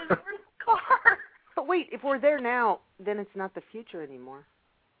 bitches? Where's the car? But wait, if we're there now, then it's not the future anymore.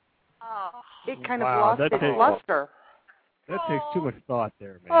 Oh. It kind of lost its luster. That takes too much thought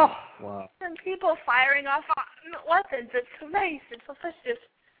there, man. Oh. Wow. And people firing off weapons. It's so nice. It's so festive.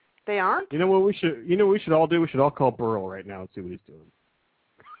 They aren't? You know what we should all do? We should all call Burl right now and see what he's doing.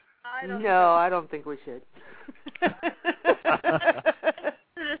 I don't think we should. The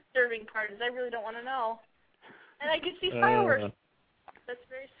disturbing part is I really don't want to know. And I can see fireworks. That's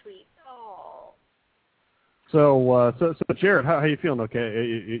very sweet. Oh. So Jared, how you feeling? Okay,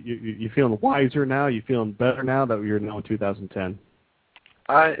 you feeling wiser now? You feeling better now that you're now in 2010?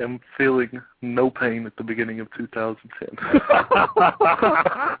 I am feeling no pain at the beginning of 2010.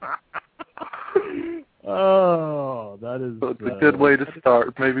 Oh, that is. So it's a good way to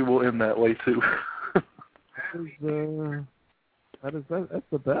start. Maybe we'll end that way too. That's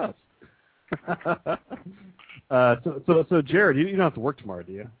the best. So Jared, you don't have to work tomorrow,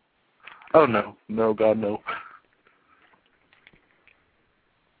 do you? Oh no, God no.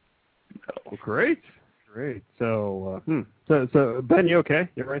 Well, great. So Ben, you okay?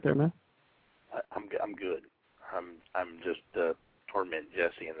 You right there, man? I'm good. I'm just torment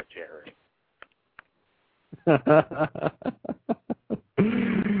Jesse in the chat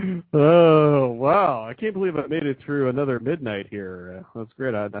room. Oh, wow. I can't believe I made it through another midnight here. That's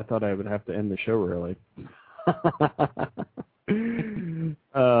great. I thought I would have to end the show early.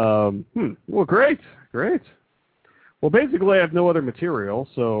 Well, great. Well, basically, I have no other material,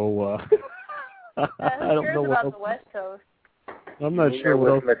 so I don't know what about else. the West Coast? I'm not sure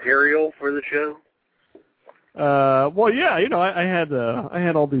what else. Material for the show? Well, yeah, I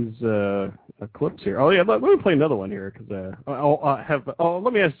had all these clips here. Oh, yeah, let me play another one here because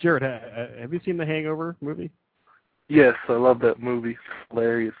let me ask Jared. Have you seen the Hangover movie? Yes, I love that movie. It's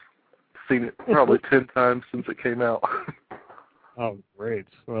hilarious. Seen it probably 10 times since it came out. Oh, great.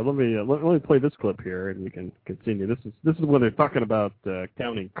 Well, let me play this clip here, and we can continue. This is when they're talking about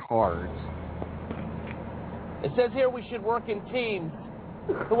counting cards. It says here we should work in teams.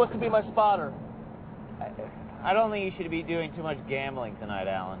 Who wants to be my spotter? I don't think you should be doing too much gambling tonight,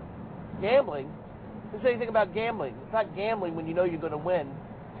 Alan. Gambling? Who says anything about gambling? It's not gambling when you know you're going to win.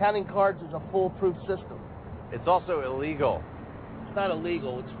 Counting cards is a foolproof system. It's also illegal. It's not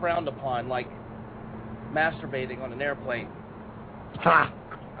illegal. It's frowned upon, like masturbating on an airplane. Ha!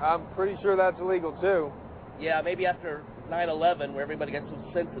 I'm pretty sure that's illegal, too. Yeah, maybe after 9/11, where everybody got so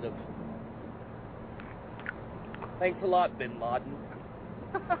sensitive. Thanks a lot, Bin Laden.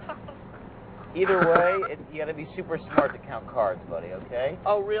 Either way, you got to be super smart to count cards, buddy, okay?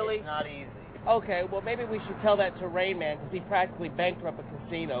 Oh, really? It's not easy. Okay, well, maybe we should tell that to Rain Man, because he practically bankrupted a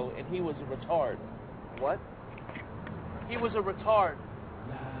casino, and he was a retard. What? He was a retard.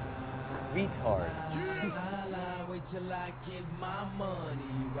 Retard.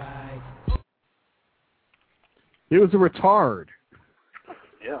 He was a retard.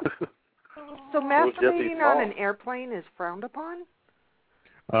 Yeah. So masturbating on an airplane is frowned upon?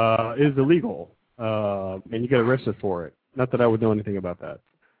 Is illegal, and you get arrested for it. Not that I would know anything about that.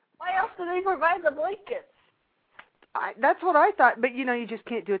 Why else do they provide the blankets? That's what I thought, but you just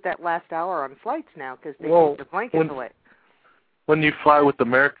can't do it that last hour on flights now because they Well, take the blankets away. When you fly with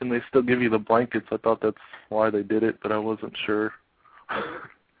American, they still give you the blankets. I thought that's why they did it, but I wasn't sure.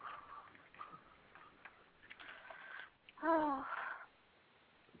 Oh,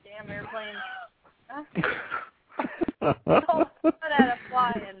 damn airplanes. Don't put at a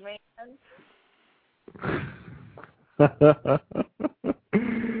flying, man.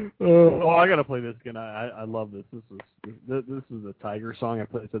 I gotta play this again. I love this. This is a Tiger song I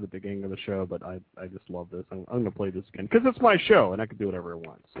played at the beginning of the show, but I just love this. I'm gonna play this again because it's my show and I can do whatever I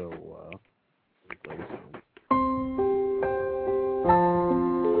want. So let me play this again.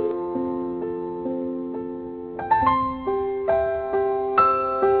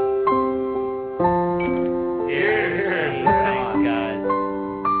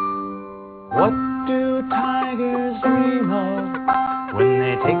 What do tigers dream of when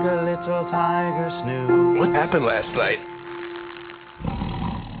they take a little tiger snooze? What happened last night?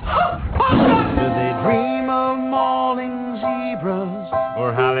 Do they dream of mauling zebras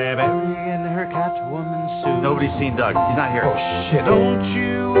or Halle Berry in her Catwoman suit? Nobody's seen Doug. He's not here. Oh, shit. Don't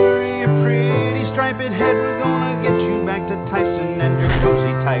you worry, your pretty striped head. We're gonna get you back to Tyson and your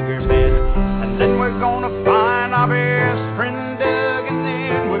cozy tiger's head. And then we're gonna find our best friend Doug, and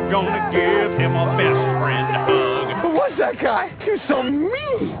then we're gonna give him a best friend hug. Who was that guy? He was so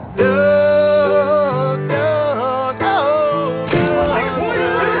mean. Doug, Doug, oh, Doug,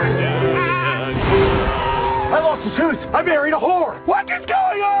 I lost a tooth. I married a whore. What is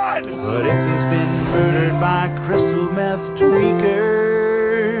going on? But if he's been murdered by crystal meth tweakers,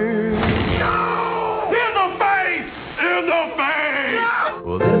 In the face! In the face!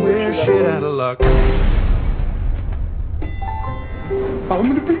 well, then we're shit out of luck. I'm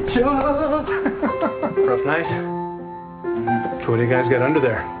gonna beat ya. Rough night? So what do you guys got under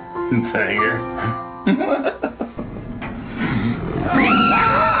there? Tiger.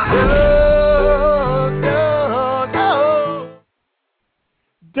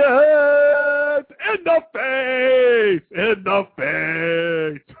 Dead in the face! In the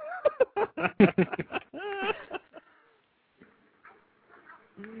face!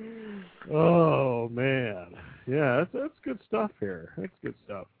 Oh, man. Yeah, that's good stuff here. That's good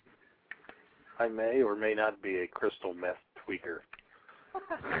stuff. I may or may not be a crystal meth tweaker.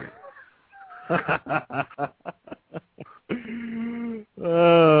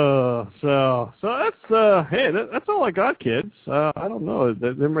 So that's that's all I got, kids. I don't know.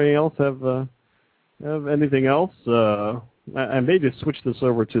 Does anybody else have anything else? I may just switch this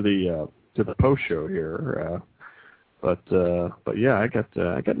over to the post show here. But yeah, I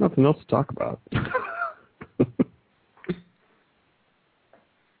got nothing else to talk about.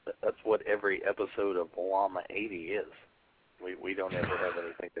 That's what every episode of Llama 80 is. We don't ever have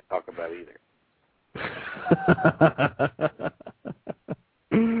anything to talk about either.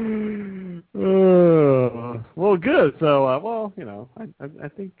 Well, good. So, well, you know, I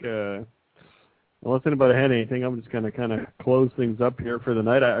think unless anybody had anything, I'm just going to kind of close things up here for the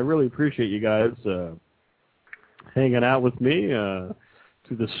night. I really appreciate you guys hanging out with me to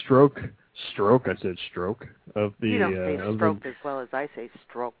the stroke. I said stroke of the. You don't say stroke as well as I say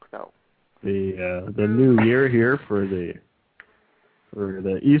stroke, though. The new year here for the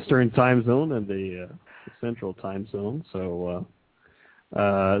Eastern time zone and the Central time zone. So.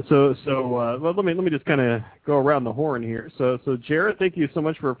 Well, let me just kind of go around the horn here. So Jared, thank you so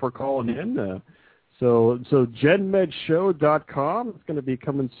much for calling in. So GenMedShow.com is going to be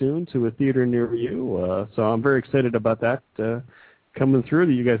coming soon to a theater near you. So I'm very excited about that coming through.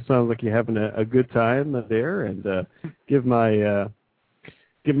 You guys sound like you're having a good time there, and give my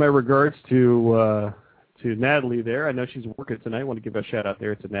regards to Natalie there. I know she's working tonight. I want to give a shout out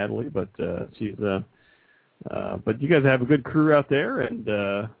there to Natalie, but she's but you guys have a good crew out there, and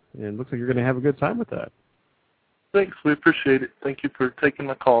it looks like you're going to have a good time with that. Thanks. We appreciate it. Thank you for taking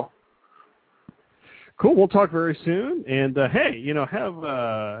my call. Cool. We'll talk very soon. And hey, you know, have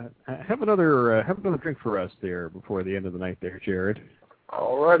another drink for us there before the end of the night, there, Jared.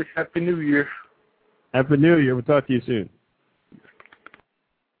 All righty. Happy New Year. Happy New Year. We'll talk to you soon.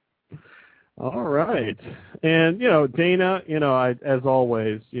 All right. And, you know, Dana, you know, as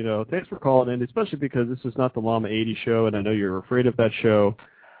always, you know, thanks for calling in, especially because this is not the Llama 80 show, and I know you're afraid of that show,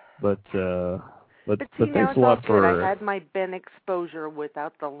 but thanks a lot for... I had my Ben exposure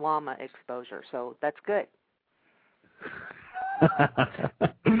without the llama exposure, so that's good.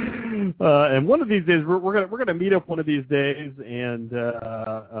 And one of these days, we're gonna meet up one of these days, and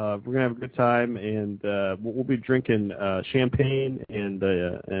we're gonna have a good time, and we'll be drinking champagne,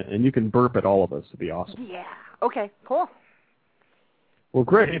 and you can burp at all of us. It'd be awesome. Yeah. Okay. Cool. Well,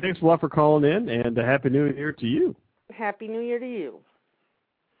 great. Hey, thanks a lot for calling in, and Happy New Year to you. Happy New Year to you.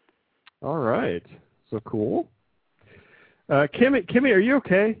 All right. So cool. Kimmy, are you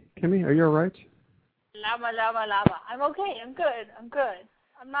okay? Kimmy, are you all right? Lama. I'm okay. I'm good.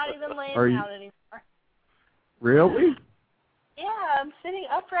 I'm not even laying down anymore. Really? Yeah, I'm sitting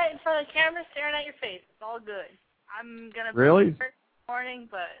upright in front of the camera staring at your face. It's all good. I'm going to really? be this morning,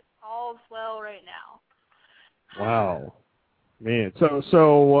 but all's well right now. Wow. Man, so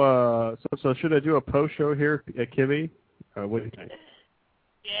should I do a post show here, Kimmy? What do you think?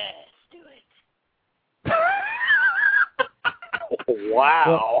 Yes, do it. Wow.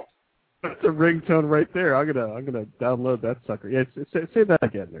 Well, that's a ringtone right there. I'm gonna download that sucker. Yeah, say that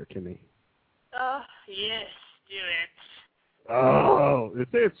again there, Kimmy. Oh, yes, do it. Oh,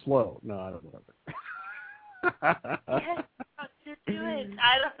 say it slow. No, I don't know. Yes, just do it.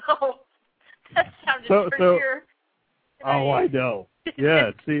 I don't know. That sounded pretty sure. Oh, I know.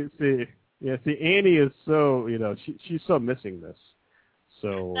 Yeah, see, Annie is so, you know, she's so missing this.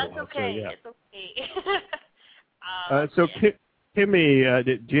 So that's okay. So, yeah. It's So okay. Kimmy,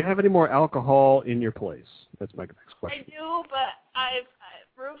 do you have any more alcohol in your place? That's my next question. I do, but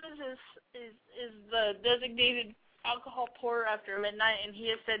Rufus is the designated alcohol pourer after midnight, and he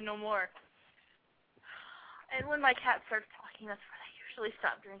has said no more. And when my cat starts talking, that's when I usually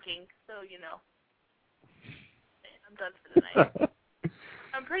stop drinking. So, you know, I'm done for the night.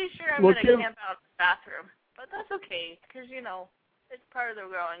 I'm pretty sure I'm going to camp out in the bathroom, but that's okay, because, you know, it's part of the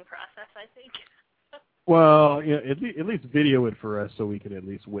growing process, I think. Well, yeah, at least video it for us so we can at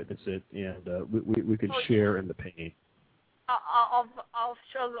least witness it, and we can share in the pain. I'll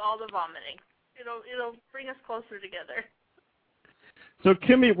show all the vomiting. It'll bring us closer together. So,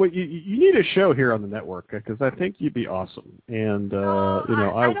 Kimmy, what you need a show here on the network, because I think you'd be awesome. And you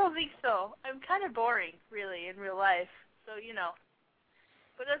know, I don't think so. I'm kind of boring, really, in real life. So, you know,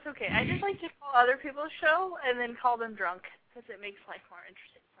 but that's okay. I just like to call other people's show and then call them drunk because it makes life more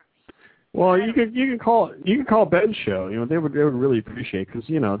interesting for me. Well, you can call Ben's show. You know, they would really appreciate, because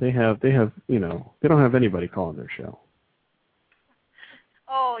you know they have you know, they don't have anybody calling their show.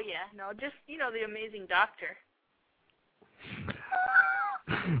 Oh yeah, no, just, you know, the amazing doctor.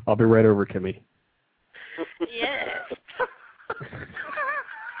 I'll be right over, Kimmy. Yes.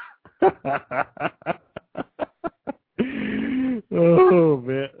 Oh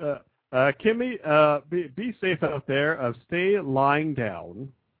man, Kimmy, be safe out there. Stay lying down.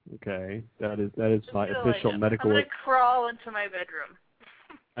 Okay, that is my official medical. I'm gonna crawl into my bedroom.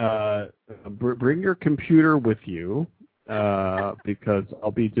 Bring your computer with you, because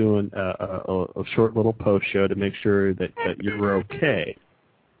I'll be doing a short little post show to make sure that you're okay.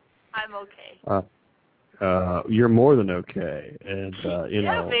 I'm okay. You're more than okay, and you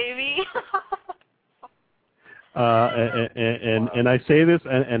know. Yeah, baby. And I say this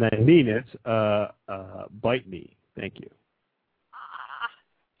and I mean it. Bite me, thank you.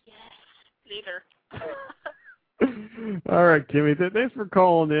 either. All right, Kimmy. Thanks for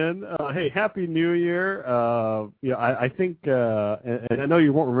calling in. Hey, Happy New Year. I think, and I know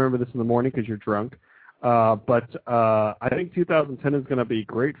you won't remember this in the morning because you're drunk, but I think 2010 is going to be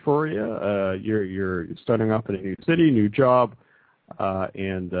great for you. You're starting off in a new city, new job,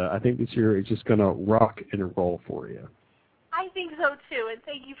 and I think this year is just going to rock and roll for you. I think so too, and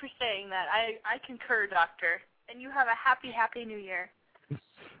thank you for saying that. I concur, Doctor. And you have a happy New Year.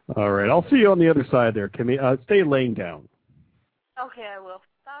 All right, I'll see you on the other side there, Kimmy. Stay laying down. Okay, I will.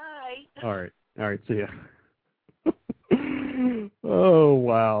 Bye. All right, see ya. Oh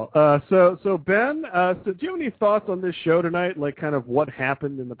wow. So Ben, so do you have any thoughts on this show tonight? Like, kind of what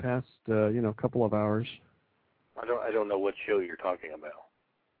happened in the past, couple of hours? I don't know what show you're talking about.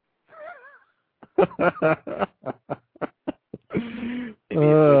 Maybe if we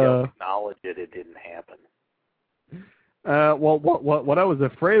don't acknowledge it didn't happen. Well, what I was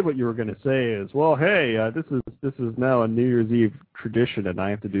afraid what you were going to say is, well, hey, this is now a New Year's Eve tradition, and I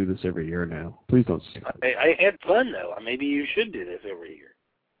have to do this every year now. Please don't say that. I had fun though. Maybe you should do this every year.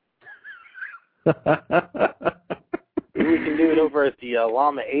 Maybe we can do it over at the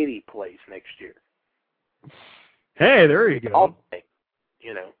Llama 80 place next year. Hey, there you go.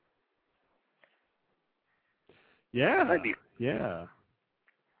 Yeah. Yeah.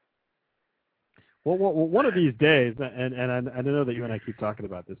 Well, one of these days, and I know that you and I keep talking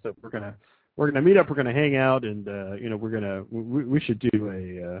about this, that we're gonna meet up, we're gonna hang out, and we should do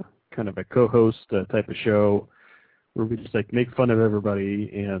a kind of a co-host type of show where we just like make fun of everybody,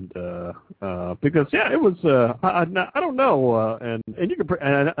 and because it was I don't know, and you can,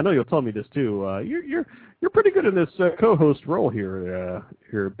 and I know you'll tell me this too. You're pretty good in this co-host role here,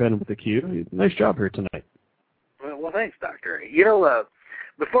 Ben with the Q. Nice job here tonight. Well, thanks, Doctor.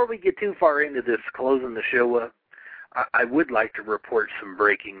 Before we get too far into this closing the show up, I would like to report some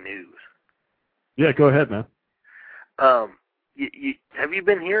breaking news. Yeah, go ahead, man. Have you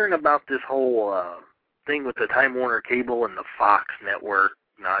been hearing about this whole thing with the Time Warner Cable and the Fox network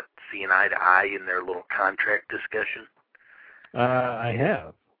not seeing eye to eye in their little contract discussion? I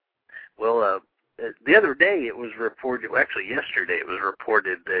have. Well, the other day it was reported, actually yesterday it was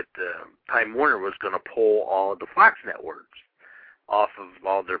reported that Time Warner was going to pull all of the Fox networks off of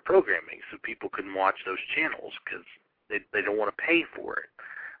all their programming so people couldn't watch those channels because they don't want to pay for it.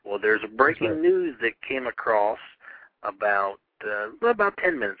 Well, there's a breaking news that came across about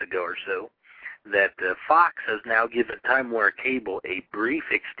 10 minutes ago or so that Fox has now given Time Warner Cable a brief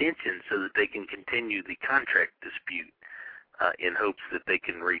extension so that they can continue the contract dispute in hopes that they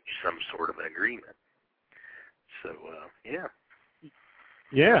can reach some sort of agreement. So, yeah.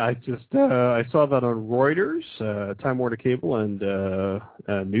 Yeah, I just I saw that on Reuters. Time Warner Cable and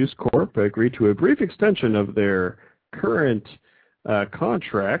News Corp agreed to a brief extension of their current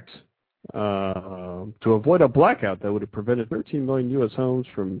contract to avoid a blackout that would have prevented 13 million U.S. homes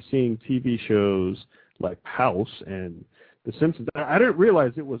from seeing TV shows like House and The Simpsons. I didn't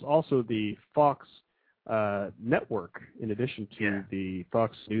realize it was also the Fox network in addition to the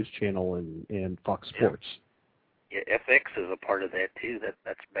Fox News Channel and Fox Sports. Yeah, FX is a part of that too.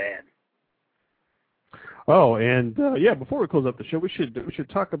 That's bad. Oh, and before we close up the show, we should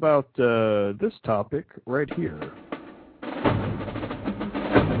talk about this topic right here.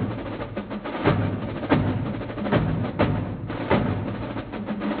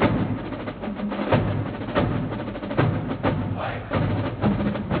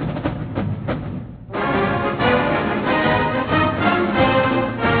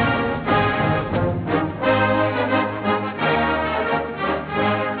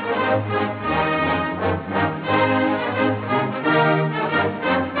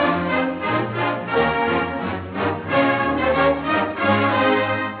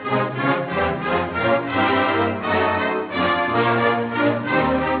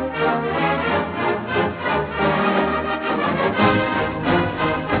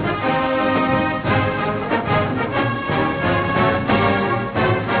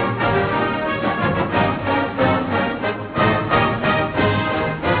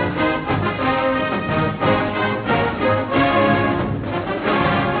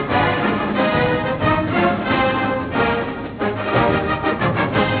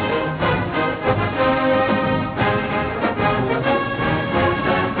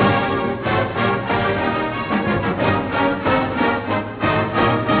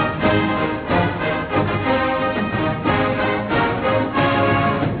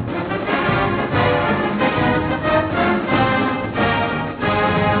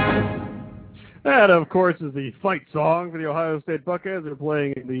 That, of course, is the fight song for the Ohio State Buckeyes. They're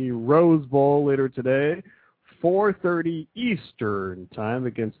playing in the Rose Bowl later today, 4:30 Eastern time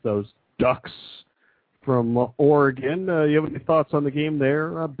against those Ducks from Oregon. You have any thoughts on the game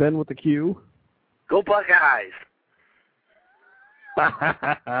there, Ben with the Q? Go Buckeyes! So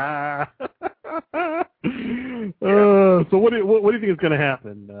what do you think is going to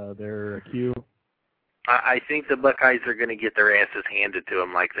happen there, Q? I think the Buckeyes are going to get their asses handed to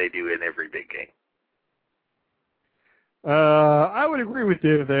them like they do in every big game. I would agree with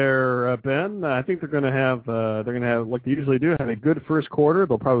you there, Ben. I think they're going to have like they usually do, have a good first quarter.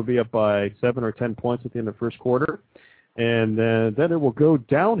 They'll probably be up by 7 or 10 points at the end of the first quarter, and then it will go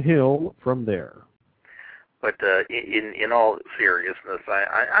downhill from there. But in all seriousness,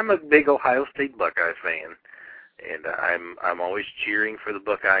 I'm a big Ohio State Buckeye fan, and I'm always cheering for the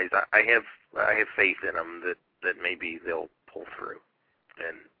Buckeyes. I have faith in them that maybe they'll pull through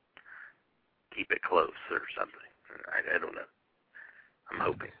and keep it close or something. I don't know. I'm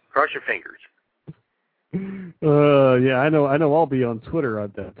hoping. Cross your fingers. Yeah, I know. I'll be on Twitter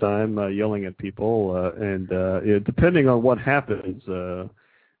at that time, yelling at people, and depending on what happens,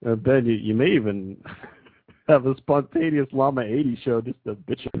 Ben, you may even have a spontaneous Llama 80 show just to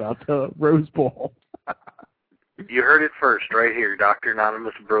bitch about the Rose Bowl. You heard it first, right here. Dr.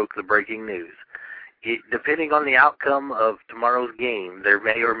 Anonymous broke the breaking news. Depending on the outcome of tomorrow's game, there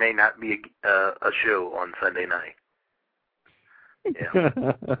may or may not be a show on Sunday night. Yeah.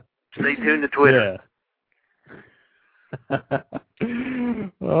 Stay tuned to Twitter. Yeah.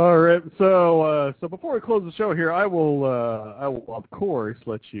 All right. So before we close the show here, I will of course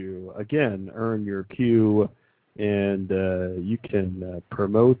let you again earn your cue, and you can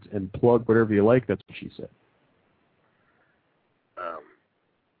promote and plug whatever you like. That's what she said.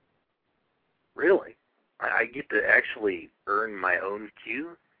 Really? I get to actually earn my own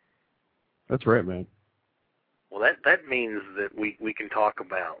cue? That's right, man. Well, that means that we can talk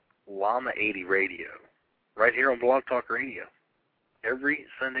about Llama 80 Radio right here on Blog Talk Radio every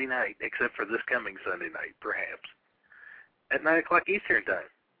Sunday night, except for this coming Sunday night, perhaps, at 9 o'clock Eastern Time.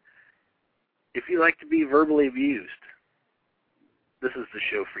 If you like to be verbally abused, this is the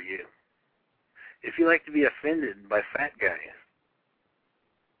show for you. If you like to be offended by fat guys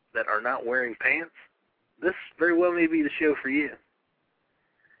that are not wearing pants, this very well may be the show for you.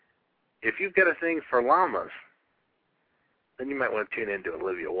 If you've got a thing for llamas, then you might want to tune into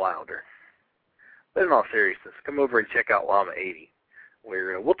Olivia Wilder. But in all seriousness, come over and check out Llama 80,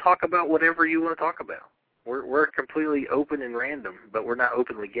 where we'll talk about whatever you want to talk about. We're completely open and random, but we're not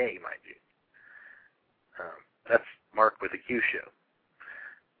openly gay, mind you. That's Mark with the Q Show.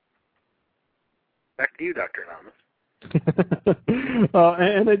 Back to you, Dr. Anonymous.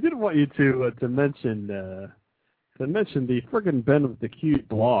 And I did want you to mention the friggin' Ben with the Q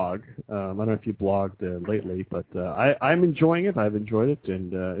blog. I don't know if you blogged lately, but I'm enjoying it. I've enjoyed it,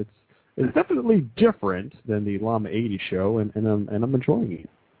 and it's definitely different than the Llama 80 show, and I'm enjoying it.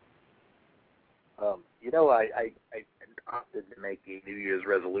 You know, I opted to make a New Year's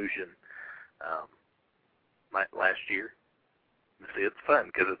resolution last year. See, it's fun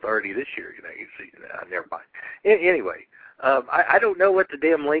because it's already this year. You know, you see, never mind. Anyway, I don't know what the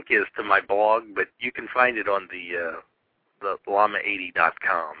damn link is to my blog, but you can find it on the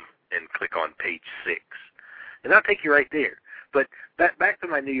llama80.com and click on page 6, and that'll take you right there. But back to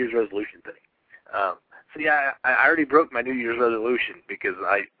my New Year's resolution thing. See, I already broke my New Year's resolution because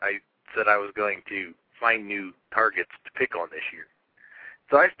I said I was going to find new targets to pick on this year.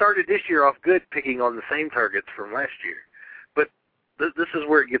 So I started this year off good, picking on the same targets from last year. But this is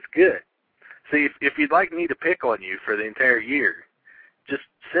where it gets good. See, if you'd like me to pick on you for the entire year, just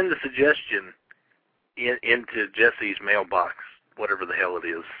send a suggestion into Jesse's mailbox, whatever the hell it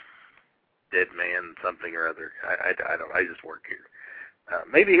is, dead man something or other. I just work here.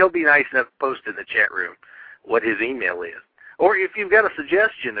 Maybe he'll be nice enough to post in the chat room what his email is. Or if you've got a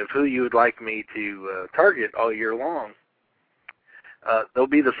suggestion of who you would like me to target all year long, they'll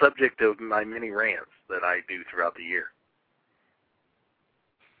be the subject of my many rants that I do throughout the year.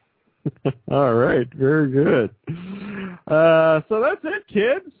 All right, very good. So that's it,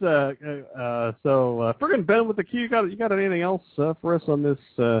 kids. So friggin' Ben with the Q, you got anything else for us on this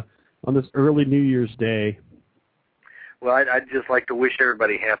early New Year's Day? Well, I'd just like to wish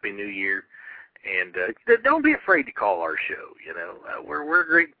everybody Happy New Year, and don't be afraid to call our show. You know, we're a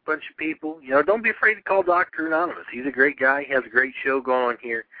great bunch of people. You know, don't be afraid to call Dr. Anonymous. He's a great guy. He has a great show going on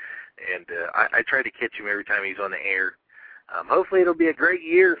here, and I try to catch him every time he's on the air. Hopefully it'll be a great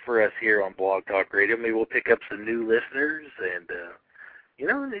year for us here on Blog Talk Radio. Maybe we'll pick up some new listeners, and you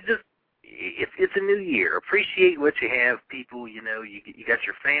know, it's a new year. Appreciate what you have, people. You know, you got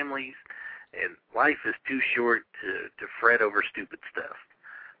your families, and life is too short to fret over stupid stuff.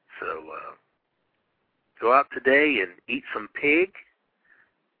 So go out today and eat some pig,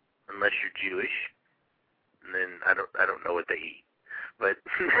 unless you're Jewish, and then I don't know what they eat. But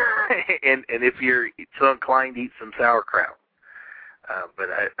and if you're so inclined to eat some sauerkraut, but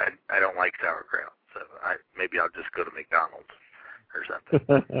I don't like sauerkraut, so maybe I'll just go to McDonald's or something.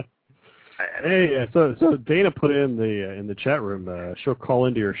 Hey, so Dana put in the chat room. She'll call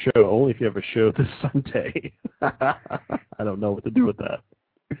into your show only if you have a show this Sunday. I don't know what to do with that.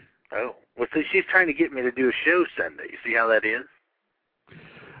 Oh, well, so she's trying to get me to do a show Sunday. You see how that is?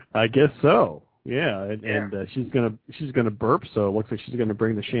 I guess so. Yeah, and she's gonna burp, so it looks like she's gonna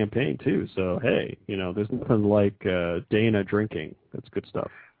bring the champagne too. So hey, there's nothing like Dana drinking. That's good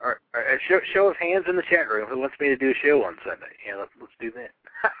stuff. All right, show of hands in the chat room. Who wants me to do a show on Sunday? Yeah, let's do that.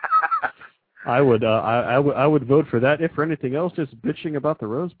 I would vote for that. If for anything else, just bitching about the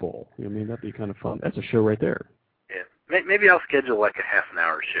Rose Bowl. I mean, that'd be kind of fun. That's a show right there. Yeah, maybe I'll schedule like a half an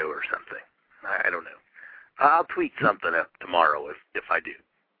hour show or something. I don't know. I'll tweet something up tomorrow if I do.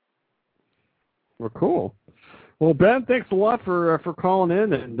 Well, cool. Well, Ben, thanks a lot for calling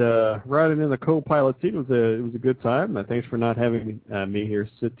in and riding in the co-pilot seat. It was a good time. Thanks for not having me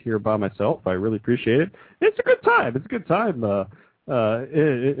sit here by myself. I really appreciate it. It's a good time.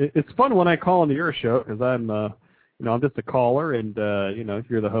 It's fun when I call into your show because I'm just a caller and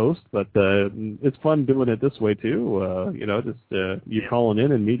you're the host. But it's fun doing it this way too. You calling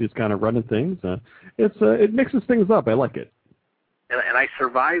in and me just kind of running things. It mixes things up. I like it. And I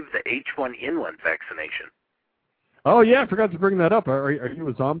survived the H1N1 vaccination. Oh, yeah, I forgot to bring that up. Are you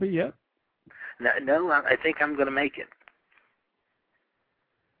a zombie yet? No, I think I'm going to make it.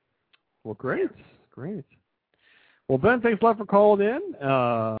 Well, great. Well, Ben, thanks a lot for calling in.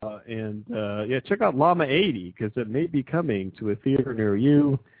 Check out Llama 80 because it may be coming to a theater near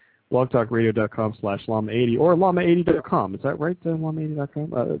you. blogtalkradio.com/Llama80 or Llama80.com. Is that right,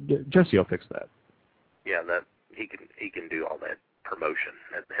 Llama80.com? Jesse will fix that. Yeah, that he can do all that promotion.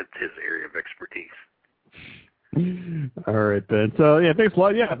 That's his area of expertise. All right, Ben. So, yeah, thanks a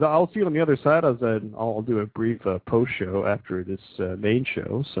lot. Yeah, I'll see you on the other side. I'll do a brief post show after this main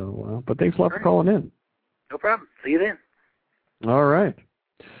show. So, but thanks a lot for calling in. No problem. See you then. All right.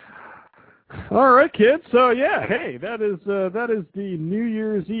 All right, kids. So, yeah, hey, that is the New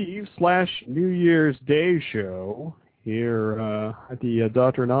Year's Eve / New Year's Day show here at the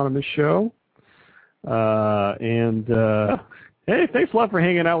Dr. Anonymous show. Hey, thanks a lot for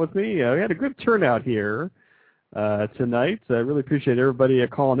hanging out with me. We had a good turnout here tonight. I really appreciate everybody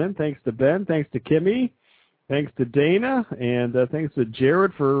calling in. Thanks to Ben. Thanks to Kimmy. Thanks to Dana. And thanks to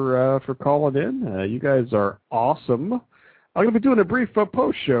Jared for calling in. You guys are awesome. I'm going to be doing a brief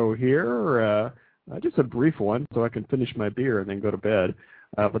post show here, just a brief one so I can finish my beer and then go to bed.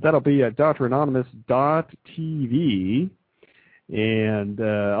 But that'll be at dranonymous.tv. And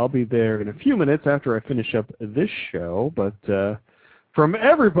I'll be there in a few minutes after I finish up this show. But from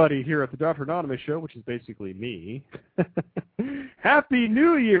everybody here at the Dr. Anonymous show, which is basically me, Happy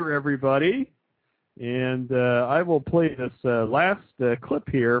New Year, everybody. And I will play this last clip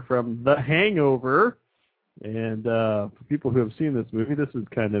here from The Hangover. And for people who have seen this movie, this is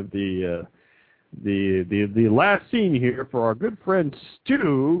kind of the last scene here for our good friend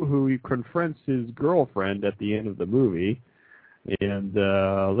Stu, who confronts his girlfriend at the end of the movie. And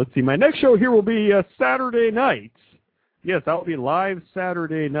let's see, my next show here will be Saturday night. Yes, I'll be live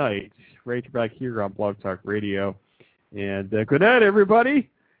Saturday night, right back here on Blog Talk Radio. And good night, everybody.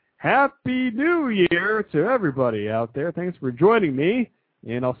 Happy New Year to everybody out there. Thanks for joining me.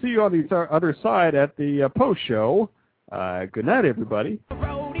 And I'll see you on the other side at the post show. Good night, everybody.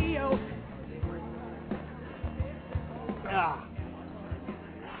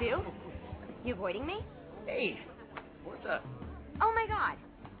 Stu? You avoiding me? Hey, what's up? Oh, my God.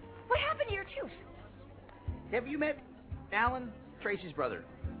 What happened to your tooth? Have you met Alan, Tracy's brother?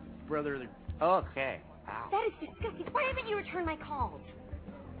 Okay. Ow. That is disgusting. Why haven't you returned my calls?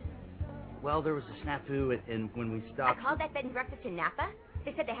 Well, there was a snafu, and when we stopped... I called that bed and breakfast in Napa.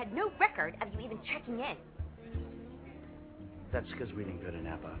 They said they had no record of you even checking in. That's because we didn't go to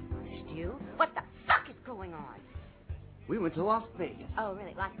Napa. Stu, what the fuck is going on? We went to Las Vegas. Oh,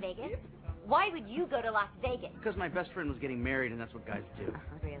 really? Las Vegas? Why would you go to Las Vegas? Because my best friend was getting married, and that's what guys do.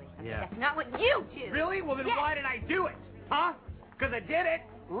 Really? Okay, Yeah. that's not what you do. Really? Well, then Yes. why did I do it? Huh? Because I did it?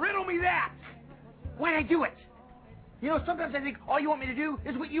 Riddle me that. Why did I do it? You know, sometimes I think all you want me to do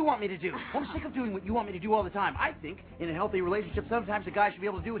is what you want me to do. I'm sick of doing what you want me to do all the time. I think in a healthy relationship, sometimes a guy should be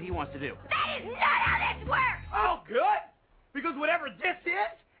able to do what he wants to do. That is not how this works! Oh, good. Because whatever this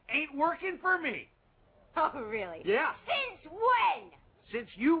is ain't working for me. Oh, really? Yeah. Since when? Since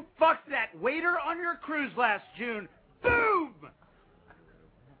you fucked that waiter on your cruise last June. Boom!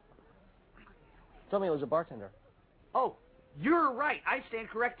 Told me it was a bartender. Oh, You're right. I stand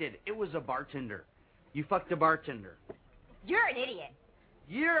corrected. It was a bartender. You fucked a bartender. You're an idiot.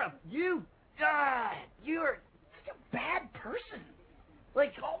 You're such a bad person.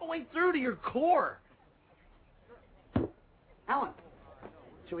 Like, all the way through to your core. Alan,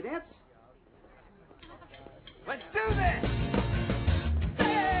 shall we dance? Let's do this!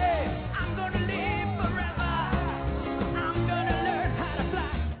 Hey, I'm gonna live forever. I'm gonna learn how to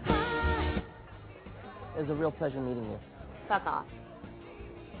fly. It was a real pleasure meeting you. Fuck off.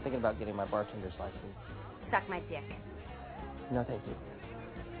 Thinking about getting my bartender's license. Suck my dick. No, thank you.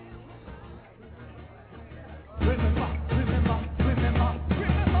 Remember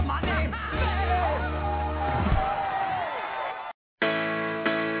my name.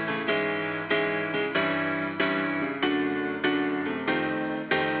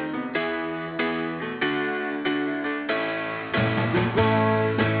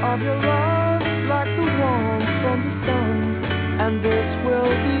 Of your love, like the warmth from the sun, and this will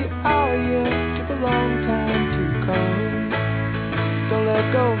be our year. Took a long time to come. Don't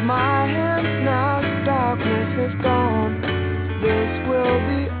let go of my hand now. The darkness has gone. This will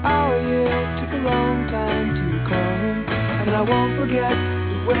be our year. Took a long time to come, and I won't forget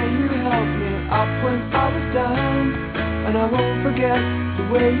the way you helped me up when I was down, and I won't forget the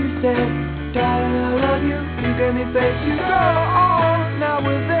way you said, "Darling, I love you." You gave me faith. You go on. Now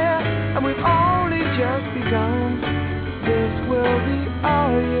we're there, and we've only just begun. This will be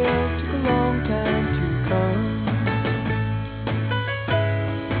our year. Took a long time to come.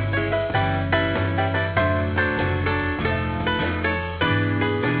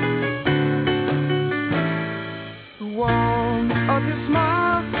 The warmth of your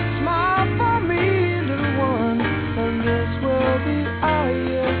smile, smile for me, little one. And this will be our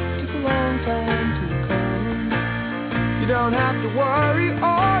year. Took a long time to come. You don't have to worry,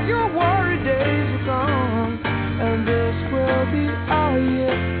 all your worry days are gone. And this will be our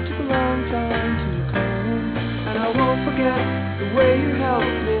year. Took a long time to come. And I won't forget the way you helped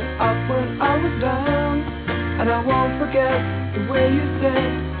me up when I was down. And I won't forget the way you said,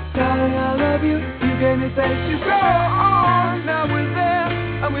 "Darling, I love you." You gave me faith. You go on. Now we're there,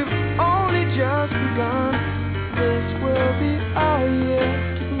 and we've only just begun. This will be our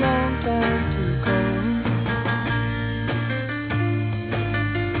year. Took a long time to come.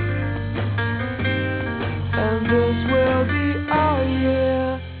 And this will be our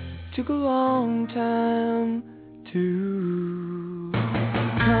year. Took a long time to